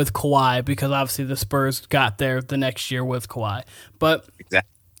Spurs be with Kawhi, because obviously the Spurs got there the next year with Kawhi. But,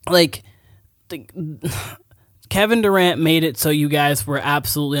 Kevin Durant made it so you guys were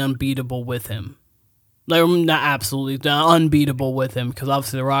absolutely unbeatable with him. Like, not absolutely, unbeatable with him, because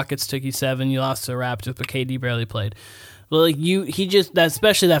obviously the Rockets took you 7, you lost to the Raptors, but KD barely played. Like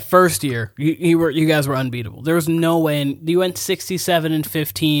especially that first year, you guys were unbeatable. There was no way, and you went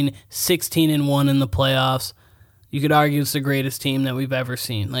 67-15, 16-1 in the playoffs. You could argue it's the greatest team that we've ever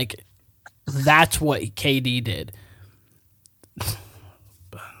seen. Like, that's what KD did.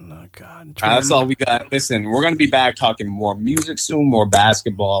 Oh God, that's all we got. Listen, we're gonna be back talking more music soon, more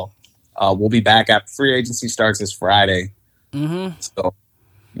basketball. We'll be back after free agency starts this Friday. Mm-hmm. So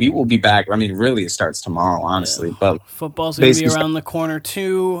we will be back. I mean, really, it starts tomorrow, honestly. Yeah. But football's going to be around the corner,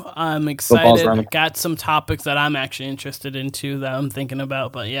 too. I'm excited. Got some topics that I'm actually interested in, too, that I'm thinking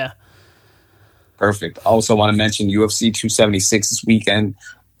about. But, yeah. Perfect. Also want to mention UFC 276 this weekend.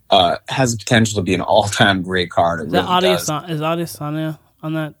 Has the potential to be an all-time great card. Is Adesanya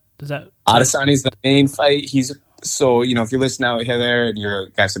on that? Adesanya is the main fight. So, if you're listening out here there and you're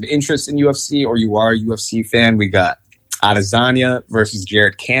got some interest in UFC or you are a UFC fan, we got Adesanya versus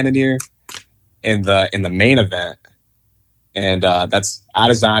Jared Cannonier in the main event. And that's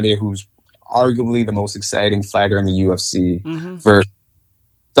Adesanya, who's arguably the most exciting fighter in the UFC, versus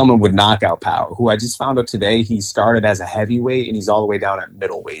someone with knockout power, who I just found out today he started as a heavyweight and he's all the way down at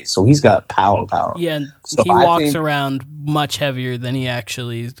middleweight. So he's got power. Yeah, so he walks around much heavier than he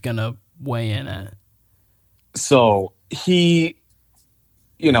actually is going to weigh in at. So he's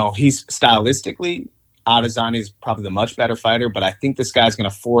stylistically, Adesanya is probably the much better fighter, but I think this guy's going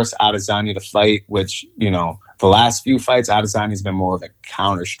to force Adesanya to fight, which, the last few fights, Adesanya's been more of a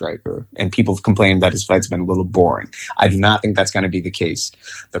counter striker, and people have complained that his fights have been a little boring. I do not think that's going to be the case.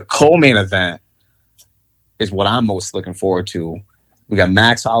 The co-main event is what I'm most looking forward to. We got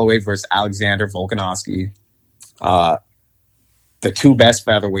Max Holloway versus Alexander Volkanovski. The two best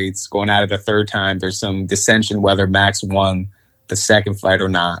featherweights going at it the third time. There's some dissension whether Max won the second fight or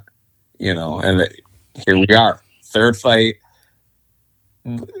not, and here we are. Third fight.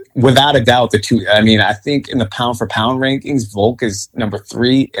 Without a doubt, the two. I mean, I think in the pound for pound rankings, Volk is number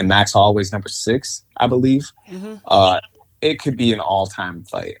 3 and Max Holloway is number 6, I believe. It could be an all-time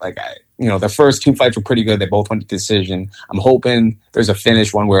fight. The first two fights were pretty good. They both went to decision. I'm hoping there's a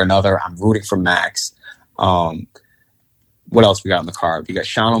finish one way or another. I'm rooting for Max. What else we got on the card? We got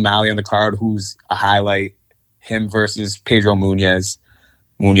Sean O'Malley on the card, who's a highlight. Him versus Pedro Munoz,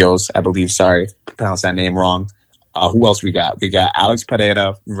 I believe. Sorry, pronounced that name wrong. Who else we got? We got Alex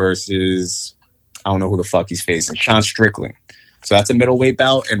Pereira versus, I don't know who the fuck he's facing, Sean Strickland. So that's a middleweight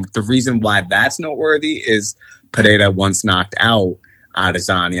bout. And the reason why that's noteworthy is Pereira once knocked out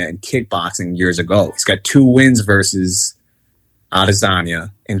Adesanya in kickboxing years ago. He's got 2 wins versus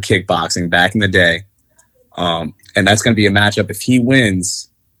Adesanya in kickboxing back in the day. And that's going to be a matchup. If he wins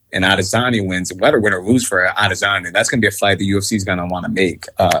and Adesanya wins, whether win or lose for Adesanya, that's going to be a fight the UFC is going to want to make.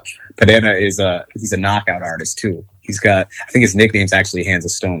 Pereira he's a knockout artist too. I think his nickname's actually Hands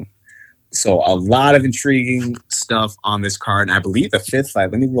of Stone. So a lot of intriguing stuff on this card. And I believe the 5th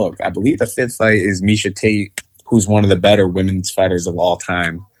fight, let me look. I believe the 5th fight is Miesha Tate, who's one of the better women's fighters of all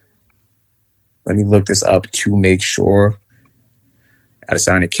time. Let me look this up to make sure.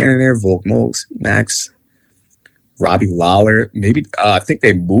 Adesanya Cannonier, Volk Moles, Max, Robbie Lawler. Maybe, I think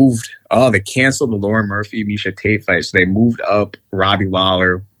they moved. They canceled the Lauren Murphy, Miesha Tate fight. So they moved up Robbie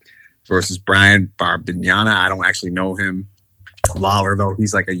Lawler versus Brian Barbignana. I don't actually know him. Lawler, though,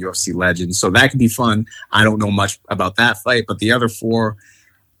 he's like a UFC legend. So that could be fun. I don't know much about that fight, but the other 4,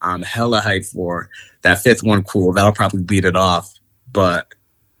 I'm hella hyped for. That 5th one, cool. That'll probably beat it off. But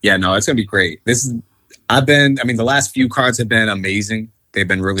yeah, no, it's going to be great. The last few cards have been amazing. They've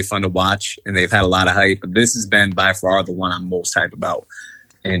been really fun to watch, and they've had a lot of hype. But this has been by far the one I'm most hyped about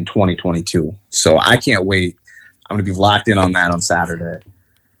in 2022. So I can't wait. I'm going to be locked in on that on Saturday.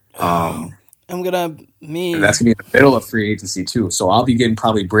 And that's going to be in the middle of free agency, too. So I'll be getting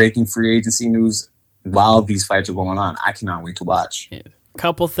probably breaking free agency news while these fights are going on. I cannot wait to watch. Yeah.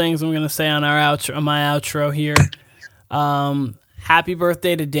 Couple things I'm going to say on my outro here. Happy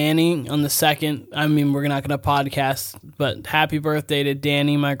birthday to Danny on the 2nd. I mean, we're not going to podcast, but happy birthday to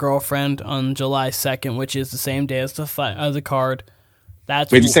Danny, my girlfriend, on July 2nd, which is the same day as the card. That's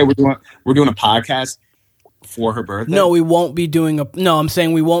Wait, you say we're doing a podcast for her birthday? No, we won't be doing a. No, I'm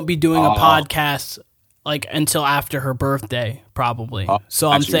saying we won't be doing a podcast like until after her birthday, probably. So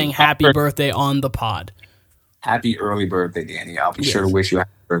I'm saying happy birthday on the pod. Happy early birthday, Danny. I'll be sure to wish you a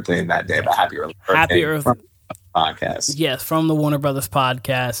happy birthday that day, but happy early birthday. Happy early podcast. Yes, from the Warner Brothers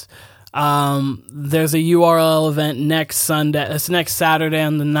podcast. There's a URL event next Sunday. It's next Saturday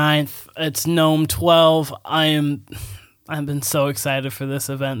on the 9th. It's Gnome 12. I've been so excited for this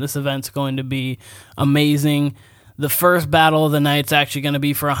event. This event's going to be amazing. The first battle of the night's actually going to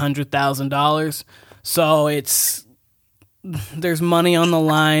be for $100,000. So there's money on the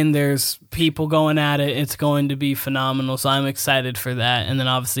line. There's people going at it. It's going to be phenomenal. So I'm excited for that. And then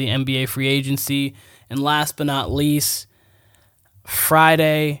obviously NBA free agency. And last but not least,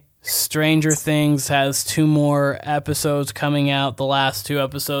 Friday, Stranger Things has 2 more episodes coming out. The last 2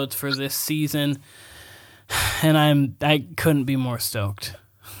 episodes for this season. And I couldn't be more stoked.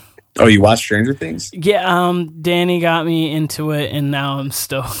 Oh, you watched Stranger Things? Yeah, Danny got me into it, and now I'm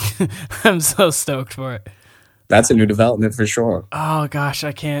stoked. I'm so stoked for it. That's a new development for sure. Oh gosh,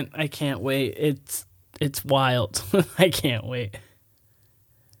 I can't wait. It's wild. I can't wait.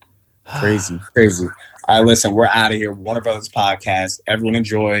 Crazy. All right, listen, we're out of here. Warner Brothers Podcast. Everyone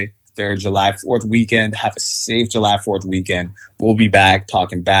enjoy their July 4th weekend. Have a safe July 4th weekend. We'll be back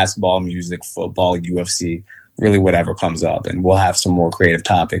talking basketball, music, football, UFC, really whatever comes up, and we'll have some more creative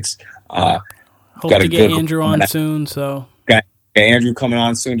topics. Hope to get Andrew on soon. So got Andrew coming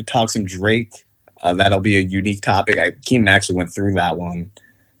on soon to talk some Drake. That'll be a unique topic. Keenan actually went through that one.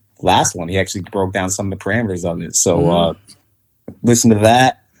 Last one, he actually broke down some of the parameters of it. So listen to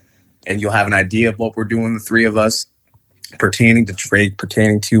that, and you'll have an idea of what we're doing, the 3 of us, pertaining to Drake,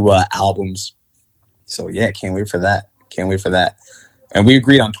 pertaining to albums. So yeah, can't wait for that. And we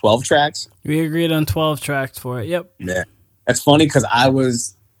agreed on 12 tracks. We agreed on 12 tracks for it. Yep. Yeah. That's funny because I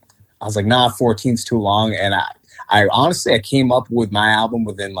was like, nah, 14's too long. And I honestly, I came up with my album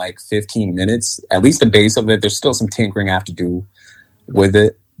within like 15 minutes, at least the base of it. There's still some tinkering I have to do with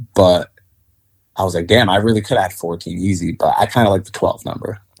it. But I was like, damn, I really could have had 14 easy. But I kind of like the 12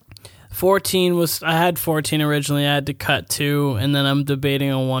 number. 14 was, I had 14 originally. I had to cut 2, and then I'm debating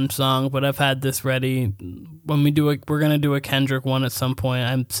on 1 song, but I've had this ready. When we're going to do a Kendrick one at some point.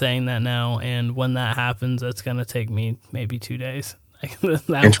 I'm saying that now, and when that happens, it's going to take me maybe 2 days.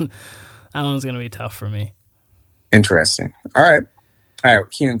 That one's going to be tough for me. Interesting. All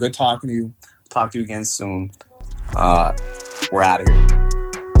right, Keenan, good talking to you. Talk to you again soon. We're out of here.